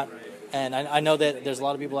 It's not, and I know that there's a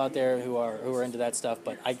lot of people out there who are into that stuff,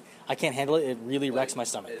 but I can't handle it. It really wrecks my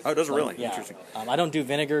stomach. Oh, does it really? Yeah. Interesting. I don't do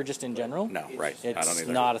vinegar just in general. No, right. It's I don't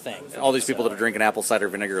either. not a thing. All these people that are drinking apple cider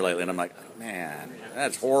vinegar lately, and I'm like, man,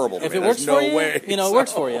 that's horrible to If me. it works There's for no you, way. it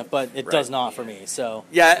works for you, but it does not for me. So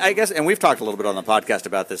Yeah, I guess, and we've talked a little bit on the podcast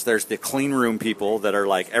about this. There's the clean room people that are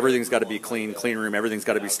like, everything's got to be clean room, everything's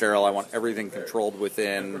got to be sterile. I want everything controlled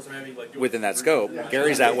within that scope.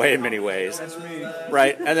 Gary's that way in many ways,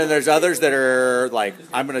 right? And then there's others that are like,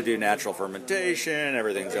 I'm going to do natural fermentation,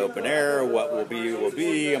 everything's open air, what will be will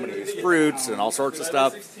be. I'm going to use fruits and all sorts of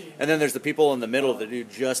stuff. And then there's the people in the middle that do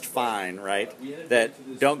just fine, right?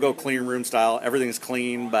 That don't go clean room style. Everything's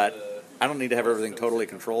clean, but I don't need to have everything totally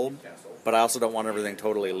controlled. But I also don't want everything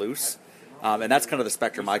totally loose. And that's kind of the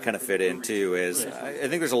spectrum I kind of fit into. Is I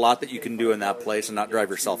think there's a lot that you can do in that place and not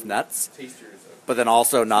drive yourself nuts, but then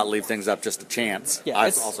also not leave things up just a chance. yeah,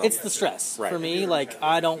 it's the stress Right. for me. Like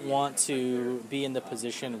I don't want to be in the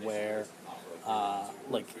position where.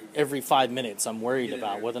 Like every 5 minutes, I'm worried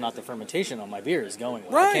about whether or not the fermentation on my beer is going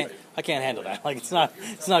well. Right. I can't handle that. Like it's not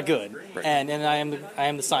good. Right. And I am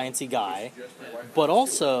the sciencey guy, but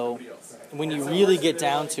also when you really get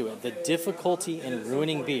down to it, the difficulty in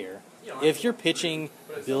ruining beer. If you're pitching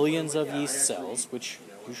billions of yeast cells, which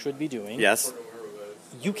you should be doing, Yes.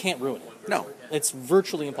 you can't ruin it. No. It's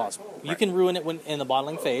virtually impossible. You can ruin it when in the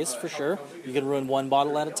bottling phase for sure. You can ruin one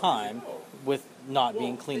bottle at a time with not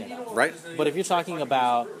being clean enough. Right. But if you're talking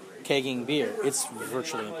about kegging beer, it's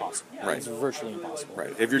virtually impossible. Right. It's virtually impossible. Right.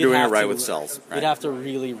 If you're You'd doing it have right to- with cells. Right. You'd have to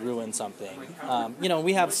really ruin something.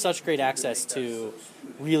 We have such great access to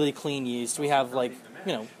really clean yeast. We have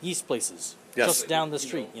yeast places Yes. just down the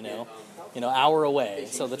street. Hour away.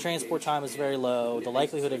 So the transport time is very low. The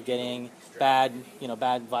likelihood of getting bad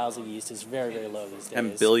vials of yeast is very, very low these days.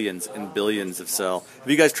 And billions of cell. Have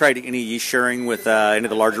you guys tried any yeast sharing with any of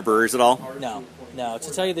the larger breweries at all? No.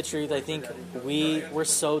 To tell you the truth, I think we're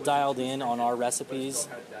so dialed in on our recipes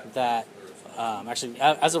that actually,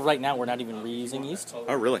 as of right now, we're not even reusing yeast.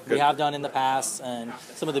 Oh, really? Good. We have done in the past, and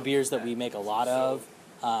some of the beers that we make a lot of,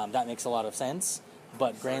 that makes a lot of sense.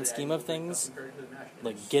 But grand scheme of things,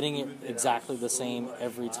 like getting it exactly the same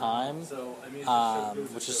every time,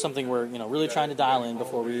 which is something we're really trying to dial in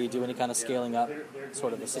before we do any kind of scaling up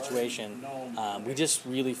sort of a situation. We just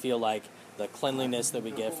really feel like the cleanliness that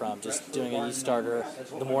we get from just doing a yeast starter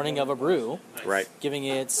the morning of a brew, Right. giving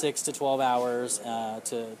it 6 to 12 hours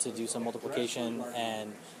to do some multiplication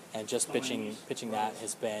and just pitching that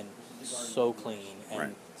has been so clean and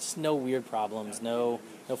Right. just no weird problems, no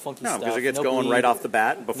funky No, stuff. because it gets no going bleed, right off the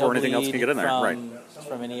bat before no anything else can bleed get in there. Right.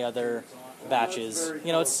 from any other batches.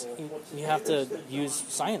 You have to use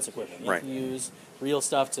science equipment. You Right. have to use real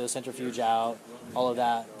stuff to centrifuge out all of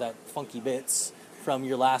that funky bits from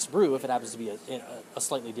your last brew if it happens to be a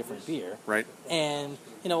slightly different beer. Right. And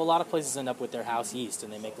a lot of places end up with their house yeast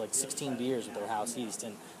and they make like 16 beers with their house yeast,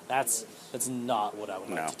 and that's not what I would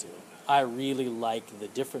No. like to do. I really like the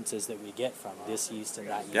differences that we get from this yeast and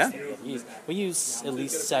that yeast Yeah. and the other yeast. We use at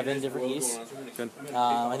least 7 different yeasts. Good.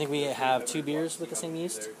 I think we have 2 beers with the same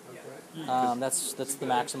yeast. That's the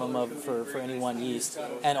maximum for any one yeast.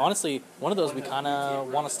 And honestly, one of those we kind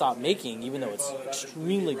of want to stop making, even though it's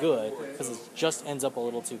extremely good, because it just ends up a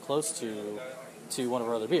little too close to one of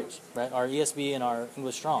our other beers. Right? Our ESB and our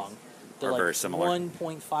English Strong, they're Are like very similar.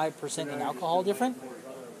 1.5% in alcohol different.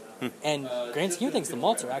 And grand scheme of things, the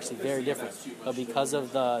malts are actually very different. But because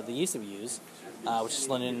of the yeast that we use, which is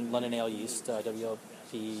London Ale yeast,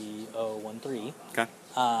 WLP013, Okay.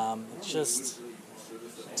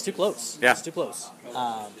 it's too close. Yeah. It's too close.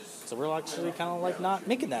 So we're actually kind of like not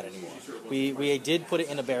making that anymore. We did put it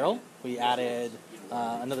in a barrel. We added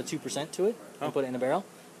another 2% to it and put it in a barrel.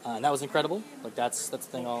 And that was incredible. Like that's the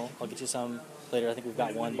thing. I'll get you some later. I think we've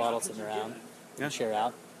got one bottle sitting around. Yeah. Share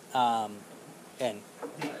out. And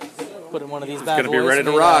put in one of these bad gonna be boys. ready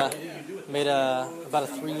to rock. Made about a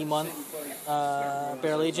 3-month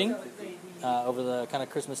barrel aging over the kind of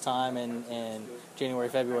Christmas time and January,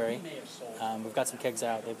 February. We've got some kegs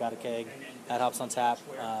out. They've got a keg. At Hops on Tap.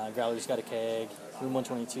 Growler's got a keg. Room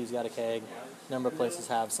 122's got a keg. A number of places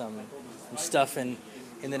have some stuff in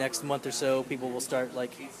the next month or so. People will start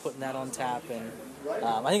like putting that on tap, and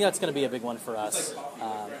I think that's going to be a big one for us.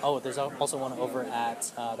 There's also one over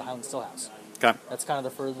at the Highland Stillhouse. Okay. That's kind of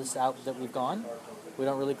the furthest out that we've gone. We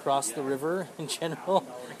don't really cross the river in general.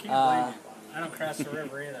 I don't cross the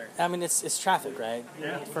river either. I mean, it's traffic, right?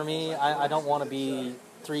 Yeah. For me, I don't want to be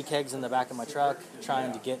 3 kegs in the back of my truck,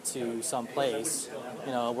 trying to get to some place.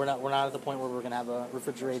 You know, we're not at the point where we're going to have a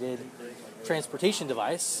refrigerated transportation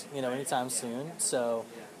device, you know, anytime soon. So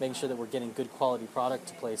making sure that we're getting good quality product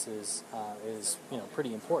to places is, you know,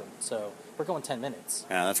 pretty important. So we're going 10 minutes.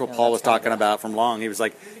 Yeah, that's what Paul was talking about from Long. He was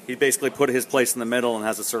like, he basically put his place in the middle and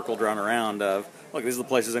has a circle drawn around of, look, these are the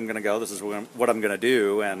places I'm going to go. This is what I'm going to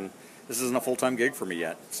do, and this isn't a full-time gig for me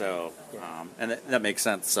yet. So, and that makes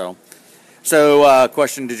sense. So,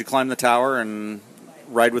 question: did you climb the tower and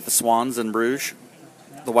ride with the swans in Bruges,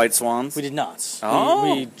 the white swans? We did not.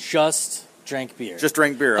 Oh. We just drank beer. Just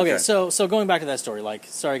drank beer. Okay. So going back to that story, like,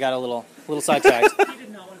 sorry, got a little sidetracked.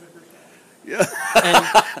 Yeah.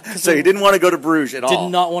 So you didn't want to go to Bruges at all?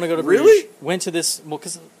 Did not want to go to Bruges. Really? Went to this, well,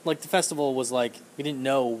 because like the festival was like, we didn't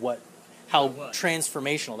know how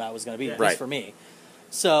transformational that was going to be, at least for me.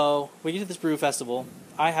 So we get to this brew festival.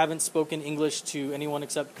 I haven't spoken English to anyone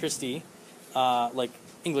except Christy, like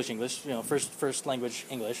English, you know, first language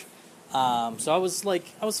English. So I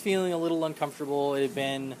was feeling a little uncomfortable. It had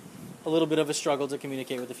been a little bit of a struggle to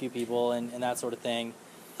communicate with a few people and that sort of thing,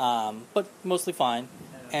 but mostly fine.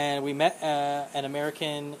 And we met an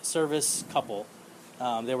American service couple.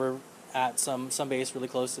 They were at some base really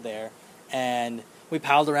close to there, and we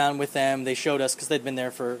palled around with them. They showed us, because they'd been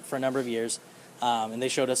there for a number of years, and they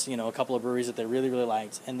showed us, you know, a couple of breweries that they really, really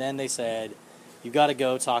liked. And then they said, you got to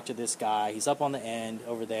go talk to this guy. He's up on the end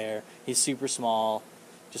over there. He's super small.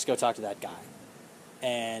 Just go talk to that guy.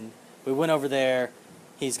 And we went over there.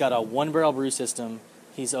 He's got a 1-barrel brew system.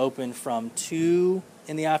 He's open from 2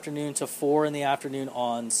 in the afternoon to 4 in the afternoon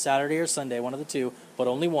on Saturday or Sunday, one of the two, but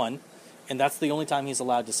only one. And that's the only time he's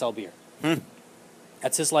allowed to sell beer.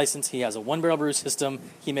 That's his license. He has a 1-barrel brew system.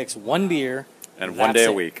 He makes 1 beer. And 1 day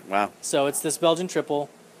a week. Wow. So it's this Belgian triple.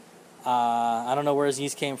 I don't know where his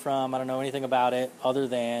yeast came from. I don't know anything about it other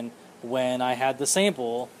than when I had the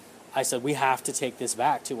sample, I said, we have to take this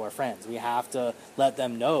back to our friends. We have to let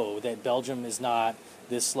them know that Belgium is not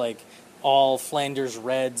this, like, all Flanders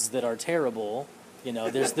Reds that are terrible. You know,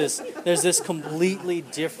 there's this completely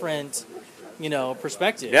different, you know,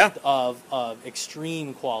 perspective of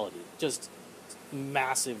extreme quality. Just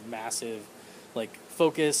massive, like,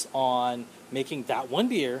 focus on making that one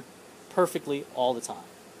beer perfectly all the time.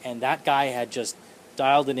 And that guy had just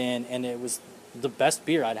dialed it in, and it was the best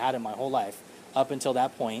beer I'd had in my whole life up until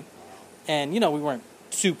that point. And, you know, we weren't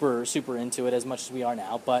super into it as much as we are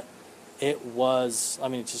now, but it was, I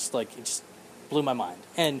mean, it just blew my mind.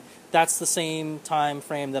 And that's the same time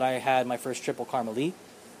frame that I had my first Triple Carmelite,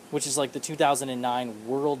 which is like the 2009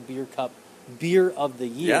 World Beer Cup Beer of the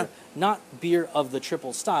Year. Yeah. Not beer of the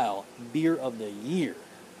triple style, beer of the year.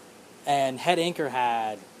 And Head Anchor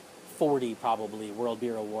had 40 probably World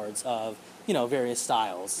Beer Awards of, you know, various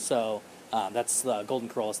styles. So that's the Golden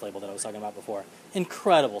Corollas label that I was talking about before.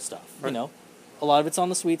 Incredible stuff, you know. A lot of it's on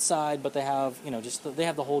the sweet side, but they have, you know, they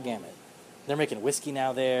have the whole gamut. They're making whiskey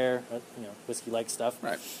now there, you know, whiskey-like stuff.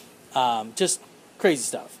 Right. Just crazy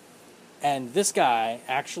stuff. And this guy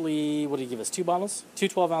actually, what did he give us, 2 bottles? 2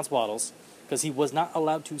 12-ounce bottles, because he was not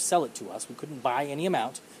allowed to sell it to us. We couldn't buy any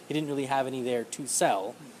amount. He didn't really have any there to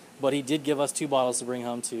sell, but he did give us 2 bottles to bring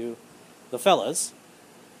home to the fellas.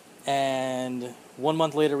 And 1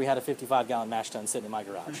 month later, we had a 55-gallon mash tun sitting in my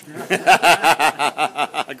garage.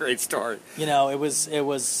 A great story. You know, it was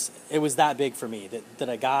that big for me that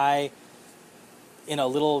a guy in a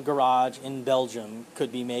little garage in Belgium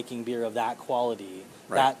could be making beer of that quality.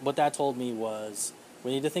 Right. What that told me was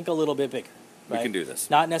we need to think a little bit bigger. Right? We can do this.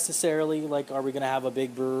 Not necessarily like, are we going to have a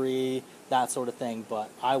big brewery, that sort of thing,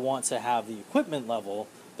 but I want to have the equipment level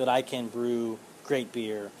that I can brew great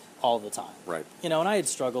beer all the time. Right. You know, and I had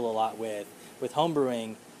struggled a lot with home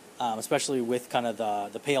brewing, especially with kind of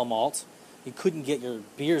the pale malt. You couldn't get your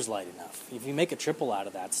beers light enough. If you make a triple out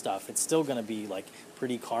of that stuff, it's still going to be like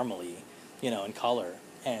pretty caramely, you know, in color.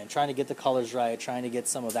 And trying to get the colors right, trying to get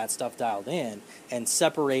some of that stuff dialed in and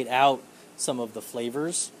separate out some of the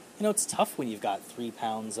flavors. You know, it's tough when you've got 3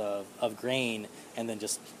 pounds of grain and then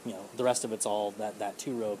just, you know, the rest of it's all that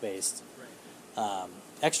 2-row based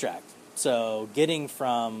extract. So getting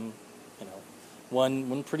from, you know,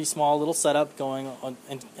 one pretty small little setup going on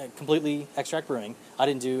and completely extract brewing. I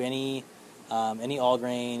didn't do any all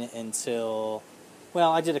grain until,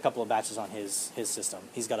 well, I did a couple of batches on his system.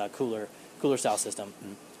 He's got a cooler style system.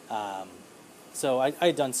 So I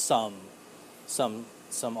had done some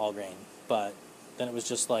all grain, but then it was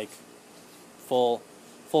just like full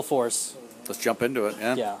force. Let's jump into it.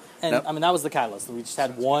 Yeah. Yeah. And I mean, that was the catalyst. We just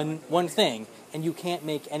had one thing, and you can't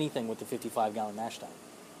make anything with the 55-gallon mash tun.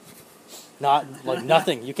 Not like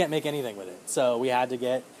nothing. You can't make anything with it. So we had to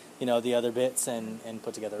get the other bits and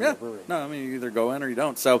put together a Yeah. brewery. No, I mean, you either go in or you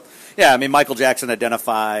don't. So, yeah, I mean, Michael Jackson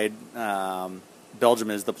identified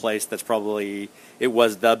Belgium as the place that's probably, it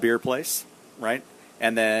was the beer place, right?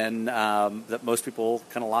 And then that most people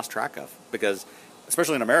kind of lost track of because,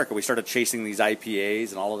 especially in America, we started chasing these IPAs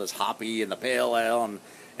and all of this hoppy and the pale ale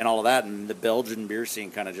and all of that, and the Belgian beer scene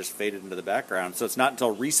kind of just faded into the background. So it's not until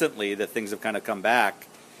recently that things have kind of come back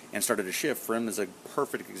and started to shift. Frim is a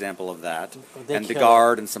perfect example of that. And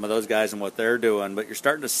Tigard and some of those guys and what they're doing. But you're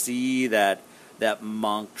starting to see that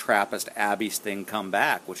monk, Trappist, Abbey's thing come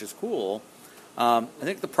back, which is cool. I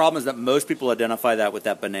think the problem is that most people identify that with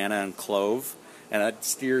that banana and clove, and that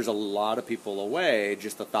steers a lot of people away,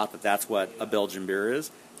 just the thought that that's what a Belgian beer is.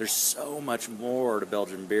 There's so much more to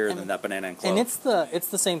Belgian beer than that banana and clove. And it's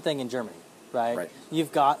the same thing in Germany, right? Right.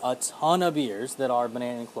 You've got a ton of beers that are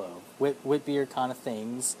banana and clove, wit beer kind of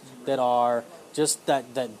things that are just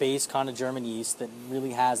that base kind of German yeast that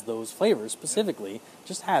really has those flavors specifically,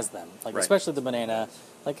 just has them. Like Right. especially the banana,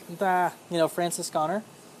 like the Franziskaner,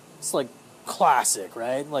 it's like classic,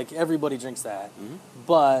 right? Like everybody drinks that,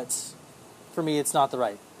 but for me, it's not the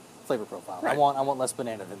right flavor profile. Right. I want less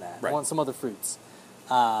banana than that. Right. I want some other fruits.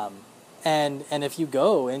 And if you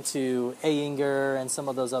go into Eyinger and some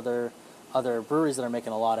of those other breweries that are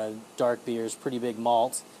making a lot of dark beers, pretty big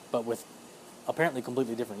malt, but with apparently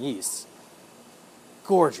completely different yeasts,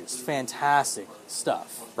 gorgeous, fantastic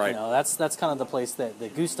stuff. Right. That's kind of the place that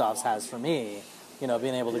Gustav's has for me.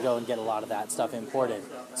 Being able to go and get a lot of that stuff imported.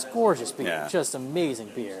 It's gorgeous beer, Yeah. just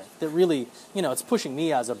amazing beer. That really, it's pushing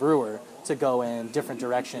me as a brewer to go in different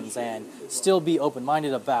directions and still be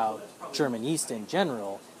open-minded about German yeast in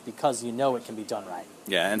general because it can be done right.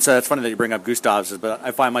 Yeah, and so it's funny that you bring up Gustav's, but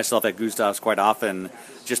I find myself at Gustav's quite often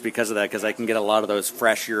just because of that, because I can get a lot of those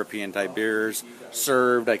fresh European-type beers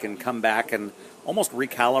served. I can come back and almost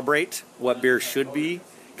recalibrate what beer should be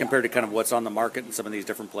compared to kind of what's on the market in some of these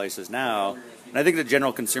different places now. And I think the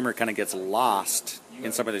general consumer kind of gets lost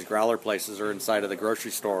in some of these growler places or inside of the grocery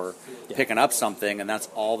store picking up something, and that's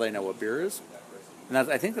all they know what beer is. And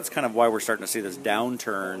I think that's kind of why we're starting to see this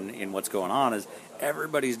downturn in what's going on is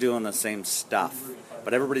everybody's doing the same stuff,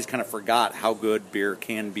 but everybody's kind of forgot how good beer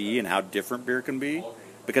can be and how different beer can be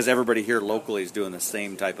because everybody here locally is doing the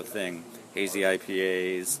same type of thing. Hazy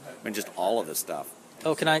IPAs, just all of this stuff.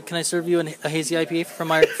 Oh, can I serve you a hazy IPA from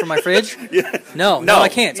my fridge? Yeah. No, I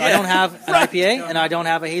can't. Yeah. I don't have an IPA and I don't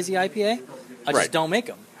have a hazy IPA. I just Right. don't make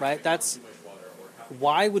them, right? That's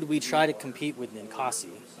why would we try to compete with Ninkasi,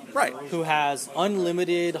 Right. who has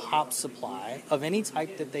unlimited hop supply of any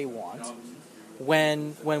type that they want,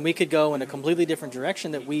 when we could go in a completely different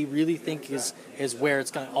direction that we really think is where it's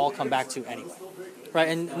going to all come back to anyway. Right,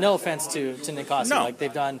 and no offense to Ninkasi, No. like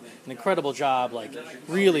they've done an incredible job, like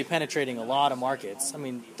really penetrating a lot of markets.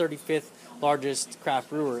 35th largest craft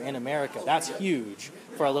brewer in America. That's huge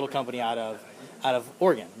for a little company out of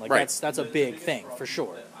Oregon. Like Right. that's a big thing for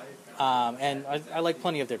sure. And I like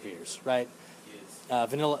plenty of their beers, right?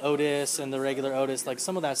 Vanilla Otis and the regular Otis, like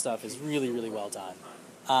some of that stuff is really, really well done.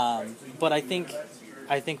 But I think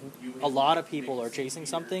a lot of people are chasing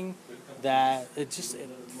something that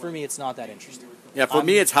for me, it's not that interesting. Yeah, for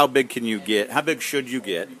me, it's how big can you get? How big should you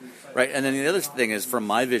get? Right? And then the other thing is, from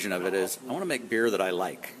my vision of it, is I want to make beer that I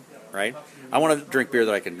like. Right? I want to drink beer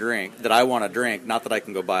that I can drink, that I want to drink, not that I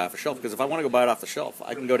can go buy off a shelf. Because if I want to go buy it off the shelf,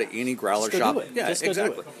 I can go to any growler Just go shop. do it. Yeah, Just go do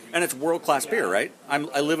exactly. it. And it's world-class beer, right? I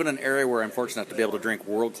live in an area where I'm fortunate to be able to drink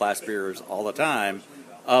world-class beers all the time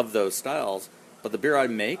of those styles. But the beer I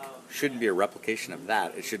make shouldn't be a replication of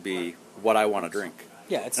that. It should be what I want to drink.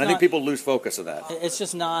 Yeah, it's And I think people lose focus of that. It's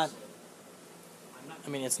just not.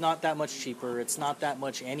 It's not that much cheaper. It's not that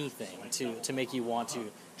much anything to make you want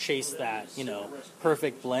to chase that,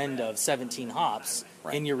 perfect blend of 17 hops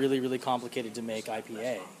Right. in your really, really complicated to make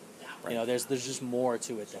IPA. Right. There's just more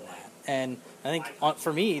to it than that. And I think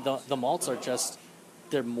for me, the malts are just,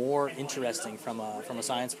 they're more interesting from a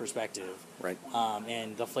science perspective. Right.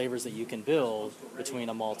 And the flavors that you can build between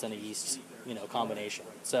a malt and a yeast, combination.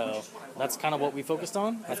 So that's kind of what we focused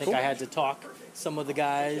on. I think cool. I had to talk some of the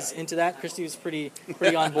guys into that. Christy was pretty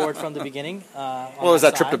on board from the beginning. Well, is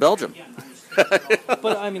that trip to Belgium?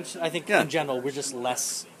 But I think Yeah. in general we're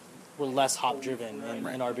less hop driven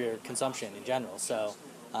in our beer consumption in general. So,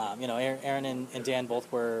 Aaron and Dan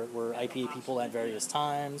both were IPA people at various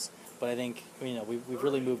times, but I think we've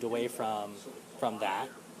really moved away from that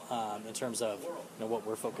in terms of what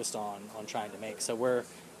we're focused on trying to make. So we're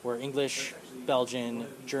English, Belgian,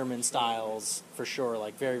 German styles for sure,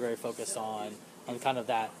 like very, very focused on kind of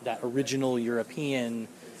that original European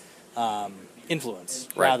influence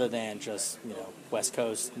Right. rather than just West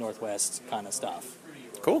Coast, Northwest kind of stuff.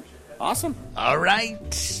 Cool. Awesome. All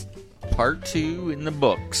right. part 2 in the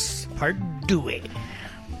books. Part 2.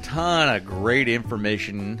 Ton of great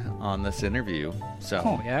information on this interview. So,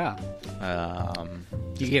 Oh, yeah.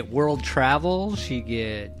 You get world travels, you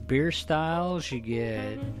get beer styles, you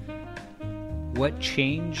get what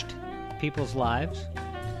changed people's lives.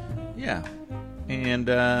 yeah. And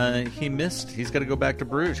he's got to go back to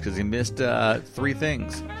Bruges because he missed 3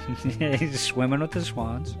 things. He's swimming with the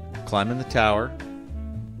swans. Climbing the tower,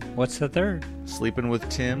 What's the third? sleeping with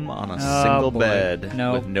Tim on a Oh, single boy. bed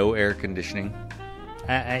No. with no air conditioning.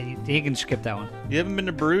 He can skip that one. You haven't been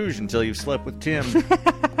to Bruges until you've slept with Tim.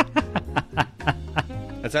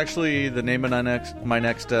 That's actually the name of my next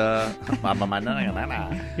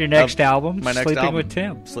Your next album, my next Sleeping album. with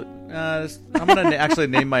Tim. I'm going to actually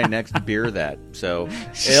name my next beer that. So,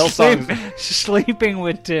 Sleeping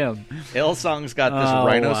with Tim. Song's got this Oh,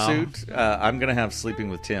 rhino wow. suit. I'm going to have Sleeping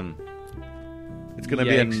with Tim. It's going to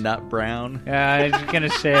be a Yikes. nut brown. I was going to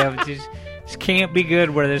say, this can't be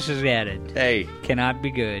good where this is headed. Hey, Cannot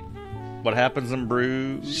be good. what happens in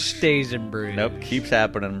Bruges? Stays in Bruges. Nope, keeps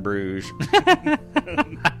happening in Bruges.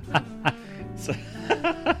 So,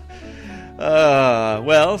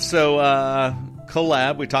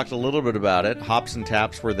 collab, we talked a little bit about it. Hops and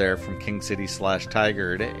Taps were there from King City /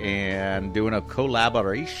 Tigard and doing a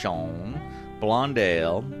collaboration, blonde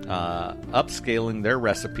ale, upscaling their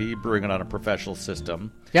recipe, brewing it on a professional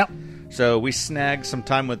system. Yep. So we snagged some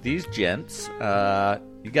time with these gents.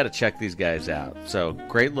 You got to check these guys out. So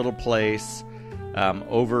great little place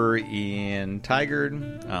over in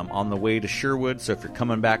Tigard on the way to Sherwood. So if you're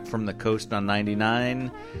coming back from the coast on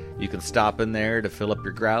 99, you can stop in there to fill up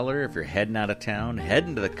your growler. If you're heading out of town,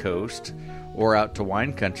 heading to the coast or out to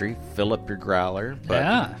wine country, fill up your growler. But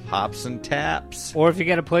Yeah. Hops and Taps. Or if you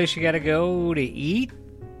got a place you got to go to eat,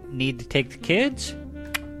 need to take the kids,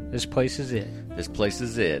 this place is it. This place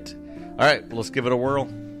is it. All right, let's give it a whirl.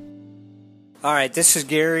 All right, this is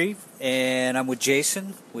Gary, and I'm with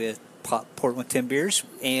Jason with Portland Tim Beers,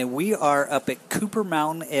 and we are up at Cooper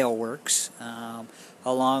Mountain Ale Works,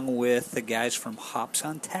 along with the guys from Hops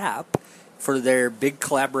on Tap for their big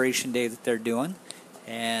collaboration day that they're doing,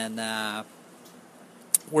 and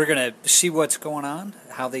we're going to see what's going on,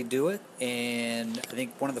 how they do it, and I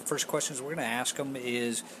think one of the first questions we're going to ask them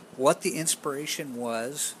is what the inspiration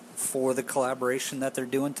was for the collaboration that they're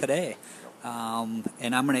doing today.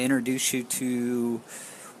 And I'm going to introduce you to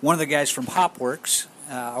one of the guys from Hopworks,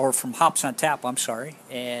 or from Hops on Tap, I'm sorry,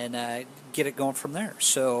 and get it going from there.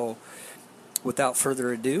 So, without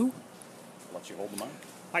further ado, I'll let you hold the mic.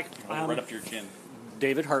 Hi, Hold it right up to your chin.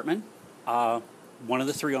 David Hartman, one of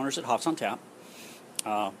the 3 owners at Hops on Tap.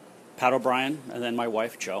 Pat O'Brien and then my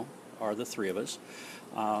wife Jo are the 3 of us.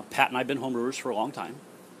 Pat and I have been homebrewers for a long time.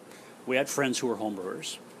 We had friends who were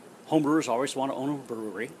homebrewers. Homebrewers always want to own a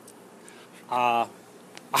brewery. I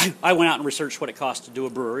went out and researched what it costs to do a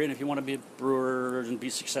brewery, and if you want to be a brewer and be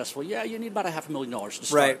successful, you need about $500,000 to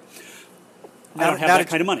start. right, I don't have that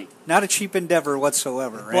kind of money. Not a cheap endeavor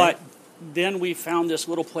whatsoever, right? But then we found this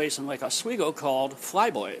little place in Lake Oswego called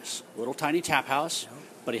Flyboys, little tiny tap house,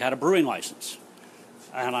 but he had a brewing license.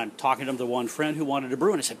 And I'm talking to the one friend who wanted to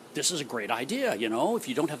brew, and I said, this is a great idea, if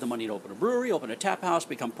you don't have the money to open a brewery, open a tap house,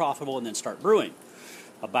 become profitable, and then start brewing.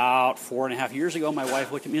 About 4.5 years ago, my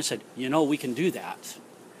wife looked at me and said, we can do that.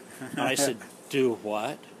 And I said, do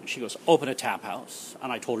what? And she goes, open a tap house.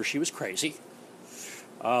 And I told her she was crazy.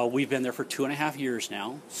 We've been there for 2.5 years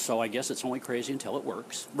now, so I guess it's only crazy until it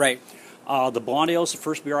works. Right. The blonde ale is the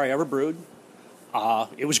first beer I ever brewed.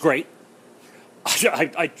 It was great.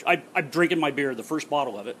 I'm drinking my beer, the first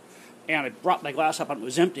bottle of it, and I brought my glass up and it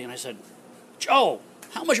was empty, and I said, Joe,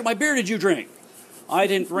 how much of my beer did you drink? I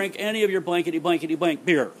didn't drink any of your blankety-blank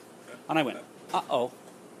beer. And I went, uh-oh.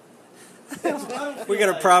 We got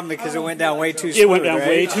a problem because it went down way too smooth. It went down right?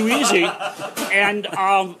 way too easy. And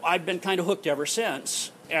I've been kind of hooked ever since.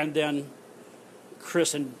 And then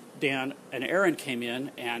Chris and Dan and Aaron came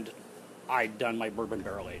in, and I'd done my bourbon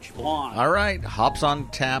barrel-aged blonde. All right, Hops on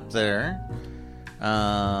Tap there.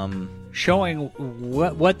 Showing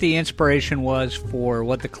what the inspiration was for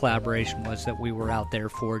what the collaboration was that we were out there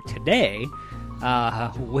for today,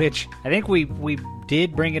 which I think we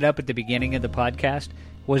did bring it up at the beginning of the podcast,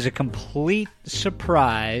 was a complete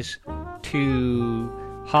surprise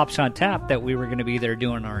to Hops on Tap that we were going to be there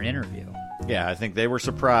doing our interview. Yeah, I think they were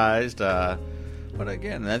surprised. But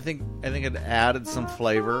again, I think it added some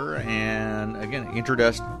flavor and, again,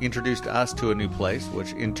 introduced us to a new place,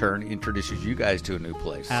 which in turn introduces you guys to a new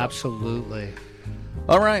place. So. Absolutely.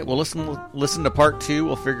 All right, well, listen to part 2.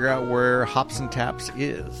 We'll figure out where Hops and Taps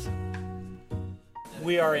is.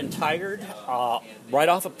 We are in Tigard, right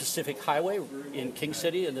off of Pacific Highway in King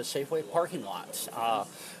City in the Safeway parking lot.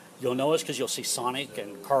 You'll know us because you'll see Sonic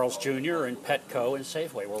and Carl's Jr. and Petco and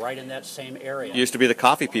Safeway. We're right in that same area. Used to be the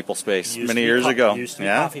Coffee People space Used many to be years ago. Used to be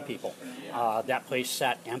Coffee People. That place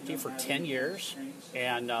sat empty for 10 years,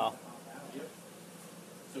 and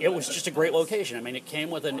it was just a great location. I mean, it came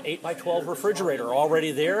with an 8x12 refrigerator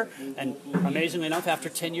already there, and amazingly enough, after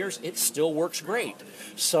 10 years, it still works great.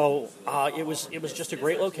 So it was just a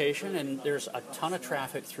great location, and there's a ton of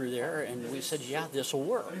traffic through there, and we said, yeah, this will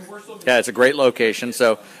work. Yeah, it's a great location.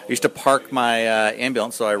 So I used to park my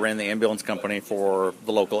ambulance, so I ran the ambulance company for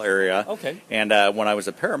the local area. Okay. And when I was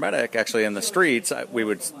a paramedic, actually in the streets, we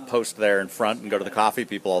would post there in front and go to the Coffee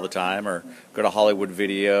People all the time, or go to Hollywood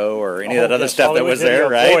Video, or any of that other yes, stuff Hollywood that was Video. there,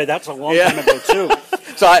 right? Boy, that's a long time ago, too.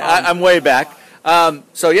 So I'm way back.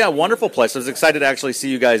 So yeah, wonderful place. I was excited to actually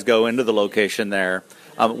see you guys go into the location there.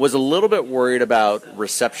 Was a little bit worried about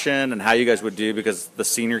reception and how you guys would do because the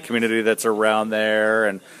senior community that's around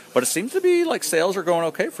there, but it seems to be like sales are going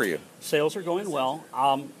okay for you. Sales are going well.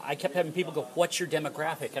 I kept having people go, what's your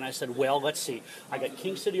demographic? And I said, well, let's see. I got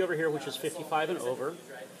King City over here, which is 55 and over.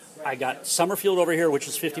 I got Summerfield over here, which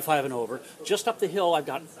is 55 and over. Just up the hill, I've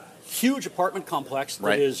got huge apartment complex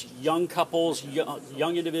that is young couples,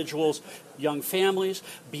 young individuals, young families.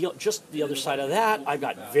 Just the other side of that, I've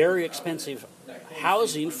got very expensive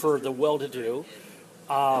housing for the well-to-do.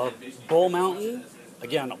 Bull Mountain,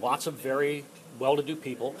 again, lots of very well-to-do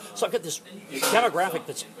people. So I've got this demographic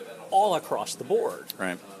that's all across the board.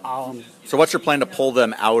 Right. So what's your plan to pull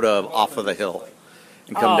them off of the hill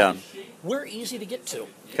and come down? We're easy to get to.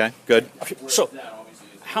 Okay, good. Okay, so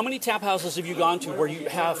how many tap houses have you gone to where you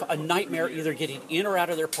have a nightmare either getting in or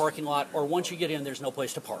out of their parking lot, or once you get in, there's no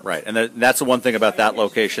place to park? Right, and that's the one thing about that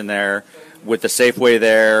location there, with the Safeway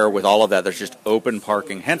there, with all of that, there's just open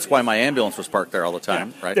parking, hence why my ambulance was parked there all the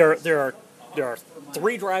time, right? There are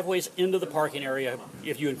 3 driveways into the parking area,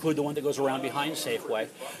 if you include the one that goes around behind Safeway.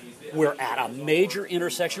 We're at a major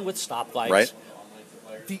intersection with stoplights. Right.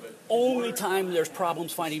 The only time there's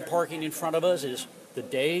problems finding parking in front of us is the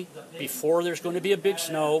day before there's going to be a big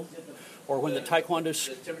snow, or when the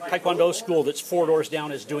Taekwondo school that's 4 doors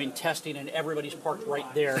down is doing testing and everybody's parked right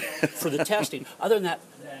there for the testing. Other than that,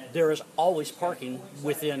 there is always parking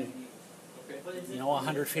within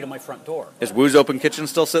 100 feet of my front door. Is Woo's Open Kitchen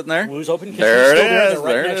still sitting there? Woo's Open Kitchen there is still it there. is. They're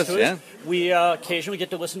right there next it is. to us. Yeah. We occasionally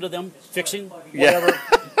get to listen to them fixing whatever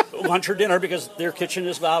lunch or dinner because their kitchen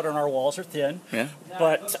is loud and our walls are thin. Yeah.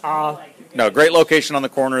 But no, great location on the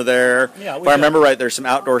corner there. Yeah, if I remember right, there's some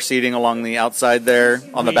outdoor seating along the outside there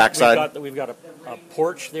on the backside. We've got a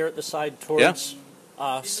porch there at the side towards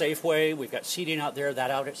Safeway. We've got seating out there.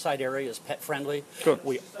 That outside area is pet friendly. Cool.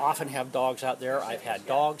 We often have dogs out there. I've had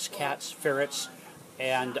dogs, cats, ferrets,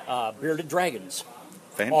 and bearded dragons.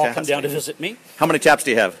 Fantastic. All come down to visit me. How many taps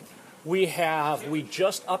do you have? We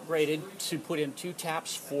just upgraded to put in 2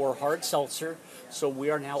 taps for hard seltzer, so we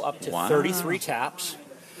are now up to 33 taps.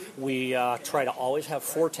 We try to always have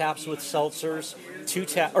 4 taps with seltzers,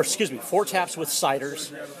 4 taps with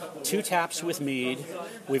ciders, 2 taps with mead.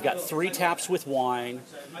 We've got 3 taps with wine.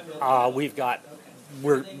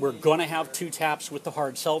 We're going to have 2 taps with the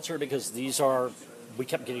hard seltzer because we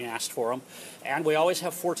kept getting asked for them. And we always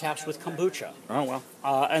have 4 taps with kombucha. Oh, wow.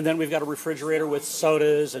 And then we've got a refrigerator with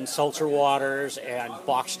sodas and seltzer waters and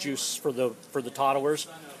box juice for the toddlers.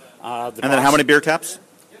 And then how many beer taps?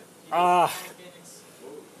 Now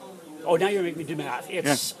you're making me do math.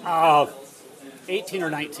 It's 18 or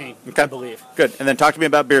 19, okay. I believe. Good. And then talk to me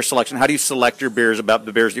about beer selection. How do you select your beers about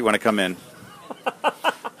the beers that you want to come in?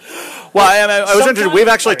 Well, I was interested. We've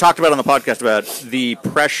actually talked about on the podcast about the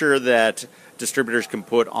pressure that distributors can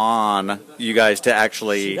put on you guys to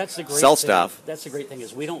actually sell stuff. That's the great thing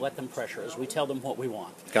is we don't let them pressure us. We tell them what we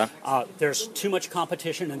want. Okay. There's too much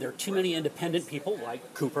competition and there are too many independent people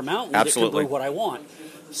like Cooper Mountain Absolutely. that can do what I want.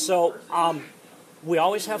 So we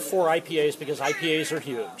always have 4 IPAs because IPAs are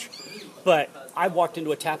huge. But I've walked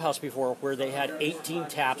into a tap house before where they had 18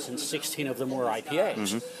 taps and 16 of them were IPAs.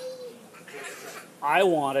 Mm-hmm. I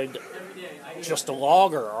wanted just a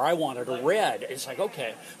lager or I wanted a red. It's like,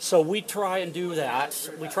 okay. So we try and do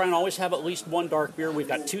that. We try and always have at least 1 dark beer. We've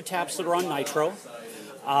got 2 taps that are on nitro.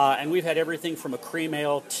 And we've had everything from a cream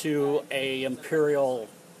ale to a imperial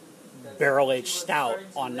barrel-aged stout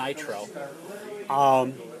on nitro.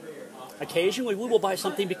 Occasionally we will buy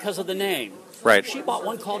something because of the name. Right. She bought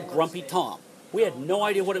one called Grumpy Tom. We had no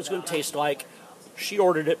idea what it was going to taste like. She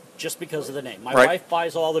ordered it just because of the name. My wife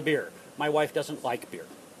buys all the beer. My wife doesn't like beer.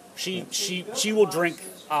 She will drink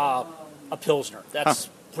a Pilsner. That's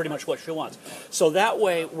pretty much what she wants. So that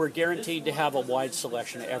way we're guaranteed to have a wide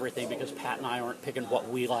selection of everything because Pat and I aren't picking what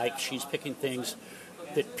we like. She's picking things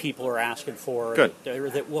that people are asking for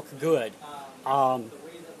that look good.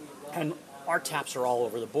 And our taps are all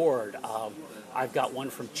over the board. I've got one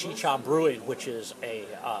from Chicha Brewing, which is a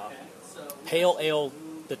pale ale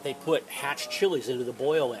that they put hatch chilies into the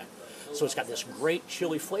boil in. So it's got this great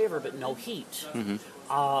chili flavor, but no heat.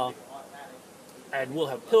 And we'll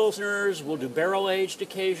have pilsners. We'll do barrel-aged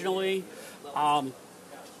occasionally.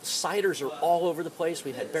 Ciders are all over the place.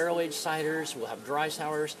 We've had barrel-aged ciders. We'll have dry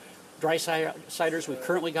ciders. We've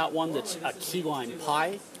currently got one that's a key lime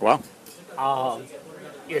pie. Wow.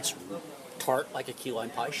 It's tart like a key lime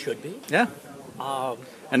pie should be. Yeah.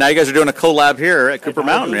 And now you guys are doing a collab here at Cooper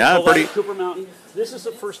Mountain. Yeah, pretty. Cooper Mountain. This is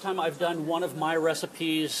the first time I've done one of my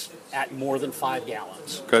recipes at more than 5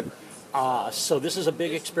 gallons. Good. So this is a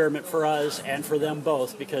big experiment for us and for them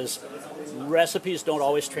both because recipes don't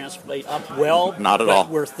always translate up well. Not at but all.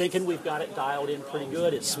 We're thinking we've got it dialed in pretty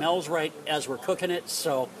good. It smells right as we're cooking it,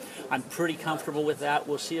 so I'm pretty comfortable with that.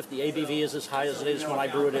 We'll see if the ABV is as high as it is when I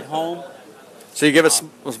brew it at home. So you give us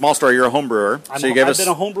a small story. You're a home brewer. I've been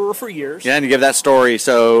a home brewer for years. Yeah, and you give that story.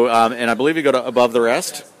 So, and I believe you go to Above the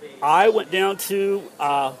Rest. I went down to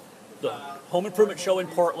the Home Improvement Show in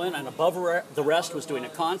Portland, and Above the Rest was doing a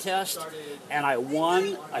contest, and I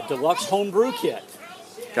won a deluxe home brew kit.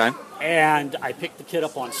 Okay. And I picked the kit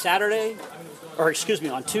up on Tuesday.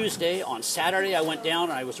 On Saturday, I went down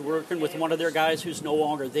and I was working with one of their guys who's no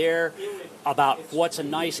longer there about what's a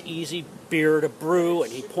nice, easy beer to brew,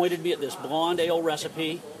 and he pointed me at this blonde ale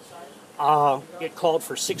recipe. It called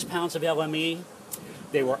for 6 pounds of LME.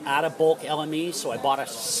 They were out of bulk LME, so I bought a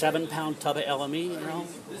 7-pound tub of LME. You know,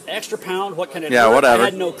 extra pound, what can it Yeah, hurt? whatever. I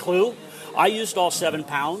had no clue. I used all 7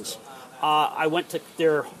 pounds. I went to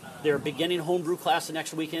their beginning homebrew class the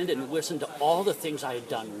next weekend and listened to all the things I had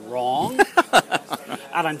done wrong.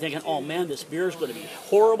 And I'm thinking, oh man, this beer is going to be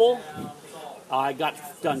horrible. I got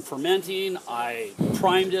done fermenting. I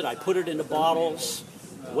primed it. I put it into bottles.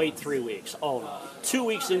 Wait 3 weeks. Oh no. 2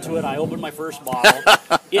 weeks into it, I opened my first bottle.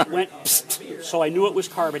 It went psst, so I knew it was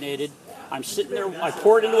carbonated. I'm sitting there, I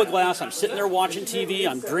pour it into a glass. I'm sitting there watching TV.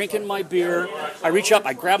 I'm drinking my beer. I reach up,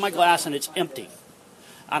 I grab my glass, and it's empty.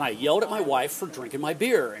 And I yelled at my wife for drinking my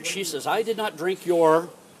beer. And she says, I did not drink your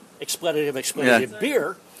expletive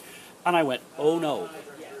beer. And I went, oh no,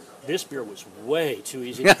 this beer was way too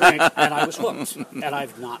easy to drink. And I was hooked. And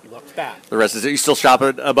I've not looked back. The rest is it. You still shop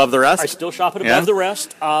at Above the Rest? I still shop at Above the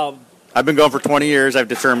Rest. I've been going for 20 years. I've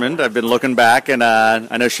determined. I've been looking back, and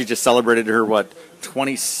I know she just celebrated her,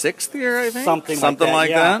 26th year, I think? Something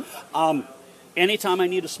like that. Anytime I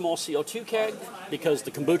need a small CO2 keg, because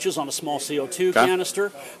the kombucha's on a small CO2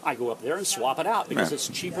 canister, I go up there and swap it out because it's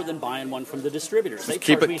cheaper than buying one from the distributors. They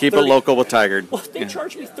Keep it local with Tigard. Well, they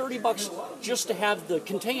charge me $30 just to have the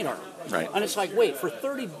container. Right. And it's like, wait, for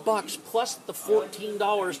 $30 plus the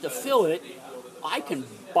 $14 to fill it, I can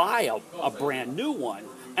buy a brand new one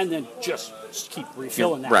and then just keep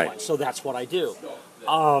refilling that one. So that's what I do.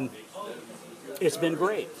 It's been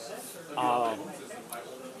great.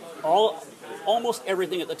 Almost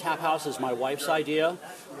everything at the tap house is my wife's idea.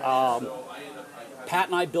 Pat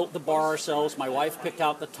and I built the bar ourselves. My wife picked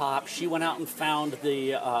out the top. She went out and found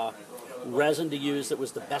the resin to use that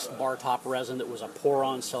was the best bar top resin that was a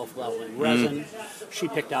pour-on self-leveling resin. She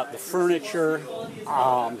picked out the furniture.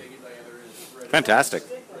 Fantastic.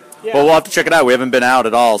 Yeah. Well, we'll have to check it out. We haven't been out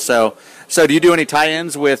at all. So do you do any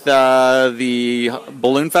tie-ins with the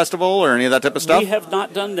Balloon Festival or any of that type of stuff? We have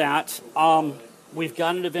not done that. We've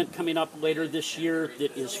got an event coming up later this year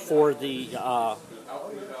that is for the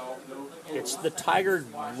it's the Tigard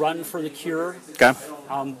Run for the Cure. Okay.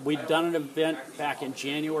 We've done an event back in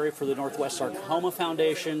January for the Northwest Sarcoma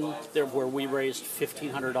Foundation where we raised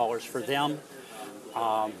 $1,500 for them.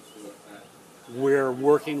 We're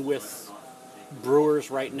working with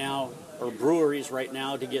breweries right now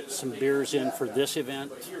to get some beers in for this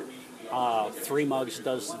event. Three Mugs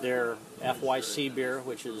does their FYC beer,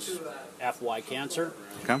 which is FY cancer.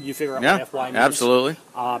 Okay. You figure out what FY means. Absolutely.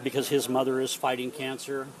 Because his mother is fighting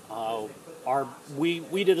cancer.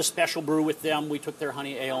 We did a special brew with them. We took their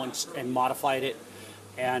honey ale and modified it,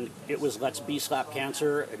 and it was Let's Slap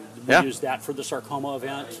Cancer. And we used that for the sarcoma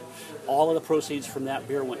event. All of the proceeds from that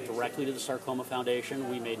beer went directly to the Sarcoma Foundation.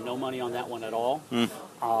 We made no money on that one at all.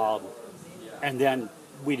 And then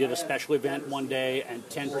we did a special event one day, and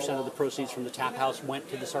 10% of the proceeds from the tap house went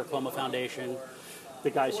to the Sarcoma Foundation. The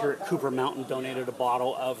guys here at Cooper Mountain donated a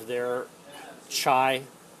bottle of their chai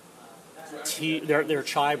tea, their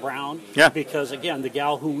chai brown. Yeah. Because, again, the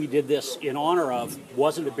gal who we did this in honor of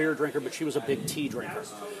wasn't a beer drinker, but she was a big tea drinker.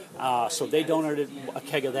 So they donated a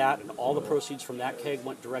keg of that, and all the proceeds from that keg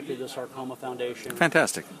went directly to the Sarcoma Foundation.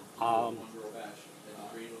 Fantastic. I've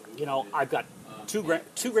got two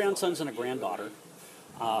grandsons and a granddaughter.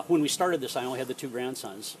 When we started this, I only had the 2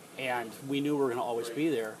 grandsons, and we knew we were going to always be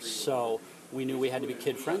there, so we knew we had to be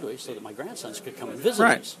kid-friendly so that my grandsons could come and visit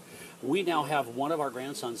Right. us. We now have one of our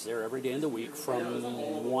grandsons there every day in the week from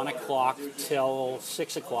 1 o'clock till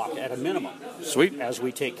 6 o'clock at a minimum. Sweet. As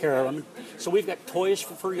we take care of them. So we've got toys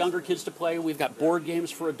for younger kids to play. We've got board games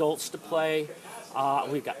for adults to play.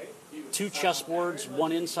 We've got 2 chessboards,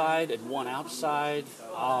 one inside and one outside.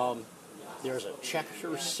 There's a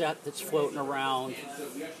checker set that's floating around.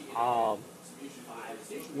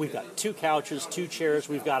 We've got 2 couches, 2 chairs.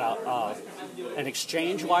 We've got an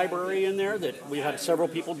exchange library in there that we've had several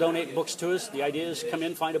people donate books to us. The idea is come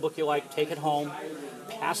in, find a book you like, take it home,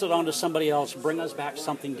 pass it on to somebody else, bring us back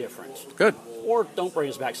something different. Good. Or don't bring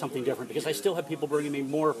us back something different, because I still have people bringing me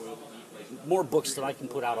more books that I can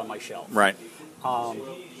put out on my shelf. Right.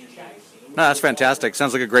 No, that's fantastic.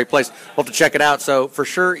 Sounds like a great place. We'll have to check it out. So for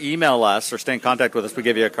sure, email us or stay in contact with us. We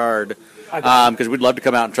give you a card because we'd love to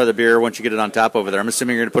come out and try the beer once you get it on tap over there. I'm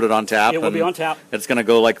assuming you're going to put it on tap. It will be on tap. It's going to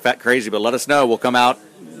go like fat crazy, but let us know. We'll come out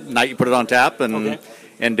night you put it on tap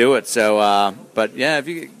and do it. So, but yeah, if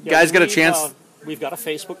you guys get a chance. We've got a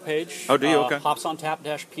Facebook page. Oh, do you? Okay. Hops on Tap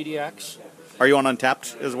 -PDX. Are you on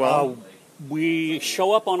Untapped as well? We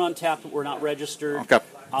show up on Untapped, but we're not registered. Okay.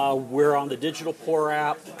 We're on the Digital Pour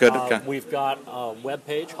app. Good, okay. We've got a web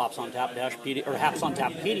page, Hops on Tap -PD or Hops on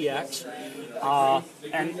Tap PDX,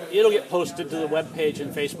 and it'll get posted to the web page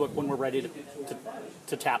and Facebook when we're ready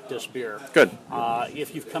to tap this beer. Good.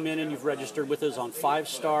 If you've come in and you've registered with us on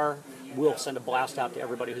 5-star, we'll send a blast out to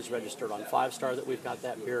everybody who's registered on 5-star that we've got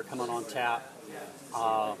that beer coming on tap.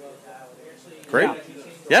 Great.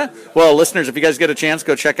 Yeah. Well, listeners, if you guys get a chance,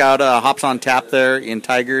 go check out Hops on Tap there in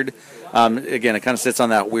Tigard. Again, it kind of sits on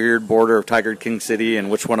that weird border of Tigard, King City, and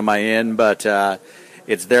which one am I in? But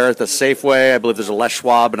it's there at the Safeway. I believe there's a Les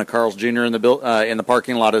Schwab and a Carl's Jr. in the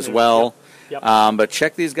parking lot as well. Yep. But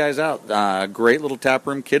check these guys out. Great little tap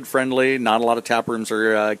room, kid friendly. Not a lot of tap rooms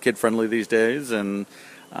are kid friendly these days, and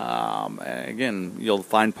again, you'll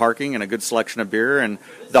find parking and a good selection of beer and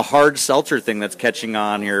the hard seltzer thing that's catching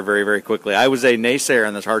on here very, very quickly. I was a naysayer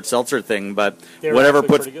on this hard seltzer thing, but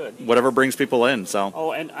whatever brings people in. So.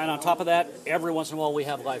 Oh, and on top of that, every once in a while we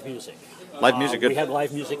have live music. Live music, good. We had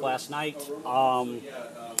live music last night.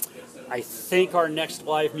 I think our next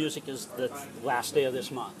live music is the last day of this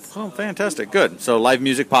month. Oh, fantastic. Good. So live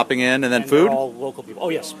music popping in and then food? They're all local people. Oh,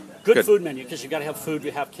 yes. Good food menu, because you've got to have food.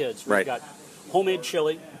 You have kids. We've got homemade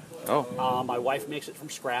chili. Oh. My wife makes it from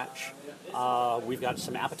scratch. We've got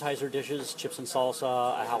some appetizer dishes, chips and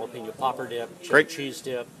salsa, a jalapeno popper dip, chili cheese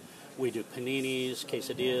dip. We do paninis,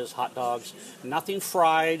 quesadillas, hot dogs. Nothing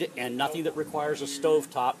fried and nothing that requires a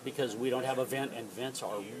stovetop, because we don't have a vent, and vents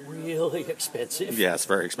are really expensive. Yeah, it's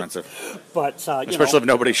very expensive. But especially if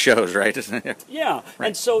nobody shows, right? Yeah, right.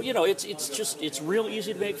 And so it's real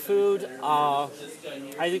easy to make food. I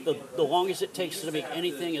think the longest it takes to make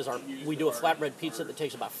anything is we do a flatbread pizza that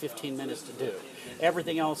takes about 15 minutes to do.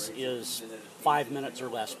 Everything else is 5 minutes or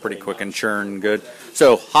less. Pretty quick and churn, good.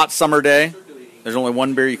 So hot summer day. There's only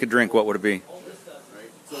one beer you could drink. What would it be?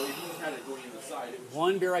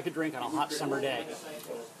 One beer I could drink on a hot summer day.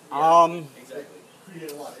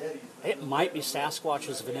 It might be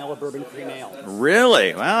Sasquatch's Vanilla Bourbon Cream Ale.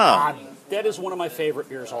 Really? Wow. That is one of my favorite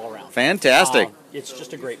beers all around. Fantastic. It's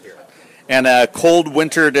just a great beer. And a cold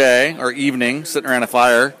winter day or evening, sitting around a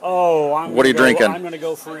fire. Oh, what are you drinking? I'm going to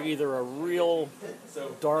go for either a real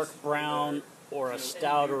dark brown or a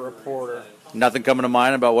stout or a porter. Nothing coming to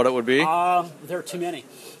mind about what it would be? There are too many.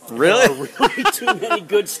 Really? There are really too many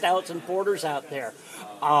good stouts and porters out there.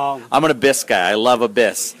 I'm an Abyss guy. I love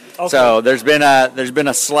Abyss. Okay. So there's been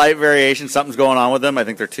a slight variation. Something's going on with them. I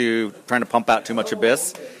think they're trying to pump out too much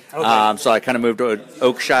Abyss. Okay. So I kind of moved to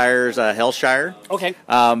Oakshire's Hellshire. Okay.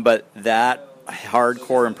 But that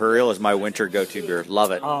hardcore Imperial is my winter go-to beer.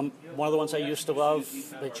 Love it. One of the ones I used to love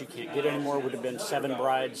that you can't get anymore would have been Seven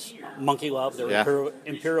Brides Monkey Love. They're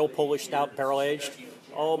Imperial Polish Stout barrel aged.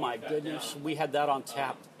 Oh my goodness, we had that on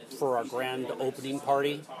tap for our grand opening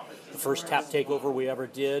party. The first tap takeover we ever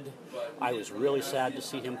did. I was really sad to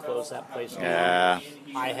see him close that place down. Yeah.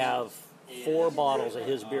 I have 4 bottles of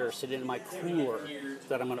his beer sitting in my cooler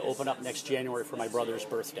that I'm going to open up next January for my brother's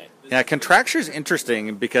birthday. Yeah, Contracture's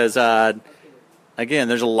interesting because, again,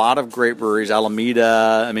 there's a lot of great breweries.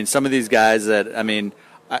 Alameda, I mean, some of these guys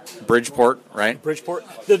Bridgeport, right? Bridgeport.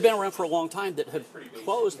 They've been around for a long time that have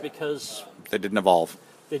closed because they didn't evolve.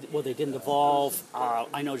 They didn't evolve.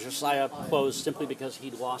 I know Josiah closed simply because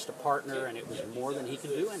he'd lost a partner and it was more than he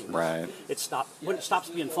could do anymore. Right. When it stops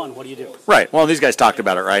being fun, what do you do? Right. Well, these guys talked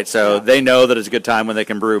about it, right? So they know that it's a good time when they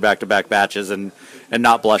can brew back-to-back batches and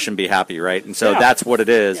not blush and be happy, right? And so that's what it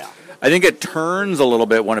is. I think it turns a little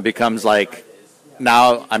bit when it becomes like,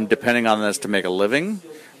 now I'm depending on this to make a living,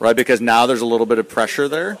 right? Because now there's a little bit of pressure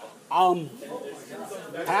there.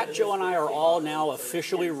 Pat, Joe, and I are all now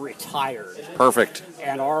officially retired. Perfect.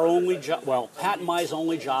 And our only job, well, Pat and my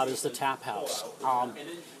only job is the tap house.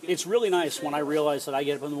 It's really nice when I realize that I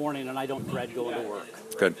get up in the morning and I don't dread going to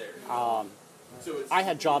work. Good. I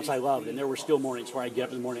had jobs I loved, and there were still mornings where I'd get up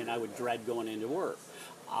in the morning and I would dread going into work.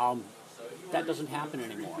 That doesn't happen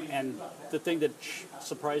anymore. And the thing that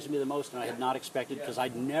surprised me the most, and I had not expected because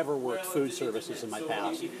I'd never worked food services in my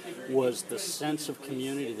past, was the sense of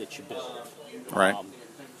community that you build. Right.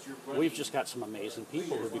 We've just got some amazing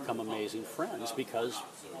people who become amazing friends because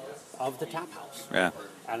of the tap house. Yeah.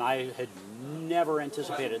 And I had never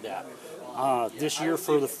anticipated that. This year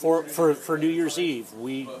for New Year's Eve,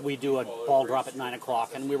 we do a ball drop at 9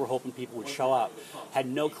 o'clock, and we were hoping people would show up. Had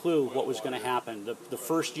no clue what was going to happen. The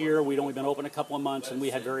first year, we'd only been open a couple of months, and we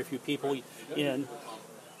had very few people in.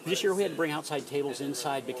 This year, we had to bring outside tables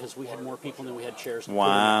inside because we had more people than we had chairs.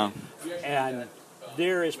 Wow. And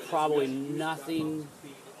there is probably nothing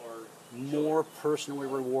more personally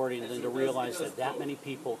rewarding than to realize that many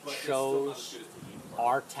people chose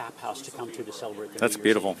our tap house to come to celebrate their That's New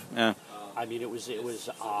Year's beautiful. Eve. Yeah. I mean, it was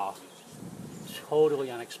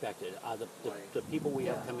totally unexpected. The people we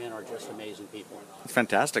have come in are just amazing people.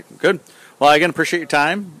 Fantastic. Good. Well, again, appreciate your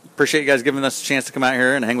time. Appreciate you guys giving us a chance to come out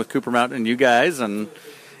here and hang with Cooper Mountain and you guys. And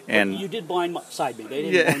you did blindside me.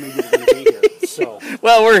 They didn't warn me you were going to be here. So.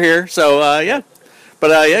 Well, we're here. So, yeah.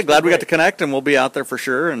 But, yeah, glad we got to connect, and we'll be out there for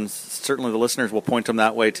sure. And certainly the listeners will point them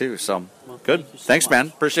that way, too. So, good. Thanks, man.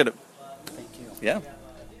 Appreciate it. Thank you. Yeah.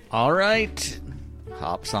 All right.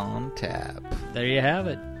 Hops on tap. There you have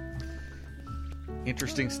it.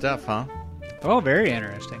 Interesting stuff, huh? Oh, very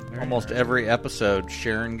interesting. Almost every episode,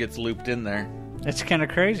 Sharon gets looped in there. That's kind of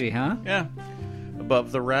crazy, huh? Yeah.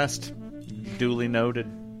 Above the rest. Duly noted.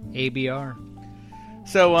 ABR.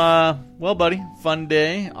 So, well, buddy, fun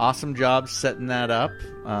day. Awesome job setting that up.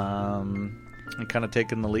 And kind of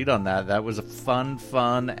taking the lead on that. That was a fun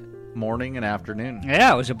morning and afternoon.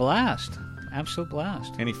 Yeah, it was a blast. Absolute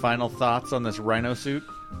blast. Any final thoughts on this rhino suit?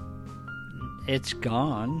 It's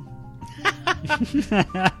gone.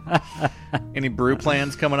 Any brew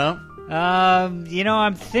plans coming up?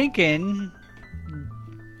 I'm thinking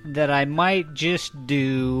that I might just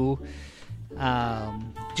do,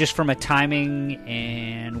 just from a timing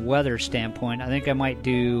and weather standpoint, I think I might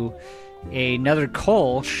do another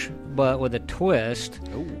Kolsch, but with a twist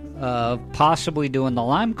of possibly doing the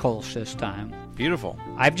lime Kolsch this time. Beautiful.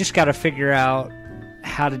 I've just got to figure out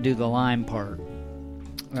how to do the lime part.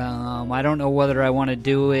 I don't know whether I want to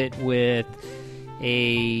do it with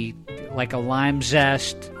a lime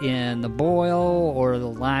zest in the boil or the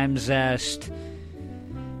lime zest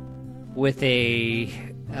with a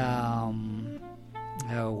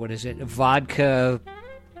vodka,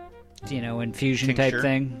 infusion Tincture? type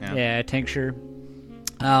thing. Yeah. Tincture.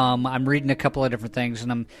 I'm reading a couple of different things,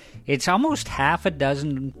 and it's almost half a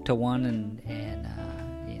dozen to one, and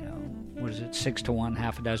 6 to 1,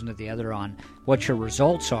 half a dozen to the other on what your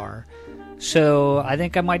results are. So I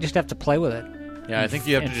think I might just have to play with it. Yeah, I think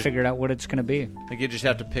you have to just figure out what it's going to be. I think you just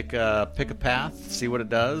have to pick a path, see what it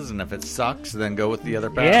does, and if it sucks, then go with the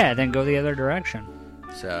other path. Yeah, then go the other direction.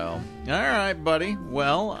 So, all right, buddy.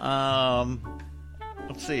 Well,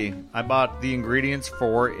 let's see. I bought the ingredients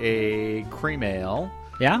for a cream ale.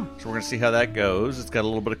 Yeah. So we're going to see how that goes. It's got a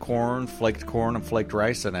little bit of corn and flaked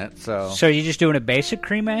rice in it. So are you just doing a basic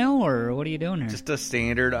cream ale, or what are you doing here? Just a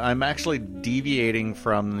standard. I'm actually deviating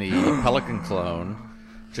from the Pelican clone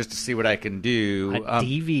just to see what I can do. A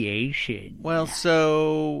deviation. Well,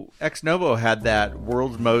 so Ex Novo had that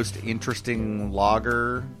world's most interesting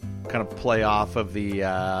lager kind of play off of the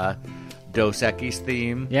Dos Equis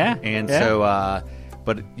theme. Yeah. And so...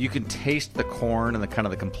 but you can taste the corn and the kind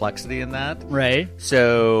of the complexity in that. Right.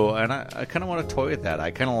 So, and I kind of want to toy with that. I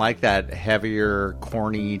kind of like that heavier,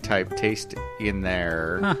 corny type taste in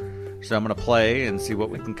there. Huh. So I'm going to play and see what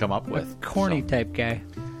we can come up with. Corny type guy.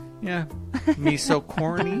 Yeah. Me so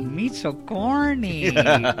corny. Me so corny.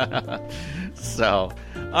 So,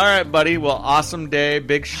 all right, buddy. Well, awesome day.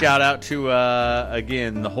 Big shout out to,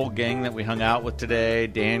 again, the whole gang that we hung out with today.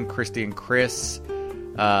 Dan, Christy, and Chris.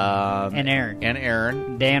 And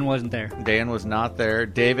Aaron. Dan wasn't there. Dan was not there.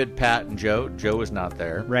 David, Pat, and Joe. Joe was not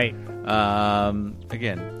there. Right.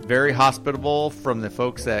 Again, very hospitable from the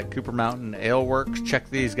folks at Cooper Mountain Ale Works. Check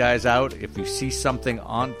these guys out. If you see something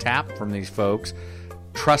on tap from these folks,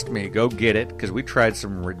 trust me, go get it, because we tried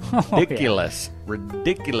some ridiculous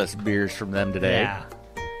beers from them today. Yeah.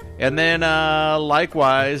 And then,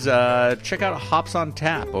 likewise, check out Hops on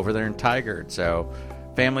Tap over there in Tigard. So,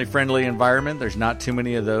 family-friendly environment. There's not too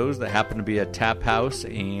many of those that happen to be a tap house.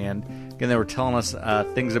 And again, they were telling us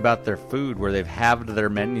things about their food where they've halved their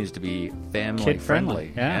menus to be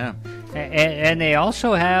family-friendly. Yeah. And they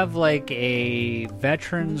also have like a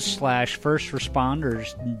Veterans/First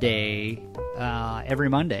Responders Day every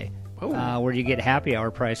Monday. Where you get happy hour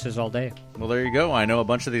prices all day. Well, there you go. I know a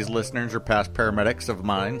bunch of these listeners are past paramedics of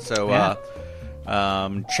mine, so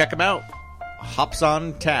check them out. Hops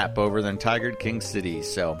on tap over in Tigard, King City.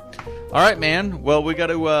 So, all right, man. Well, we got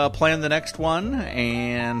to plan the next one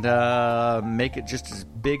and make it just as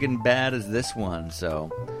big and bad as this one.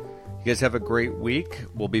 So, you guys have a great week.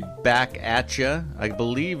 We'll be back at you. I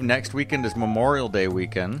believe next weekend is Memorial Day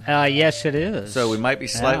weekend. Yes, it is. So we might be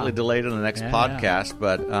slightly delayed on the next podcast.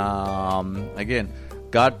 But again,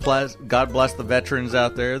 God bless the veterans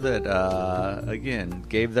out there that, again,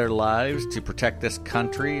 gave their lives to protect this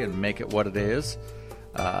country and make it what it is.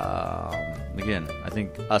 Again, I think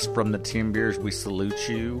us from the Team Beers, we salute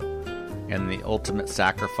you and the ultimate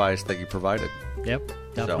sacrifice that you provided. Yep,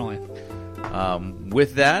 definitely. So,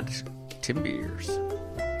 with that, Tim Beers.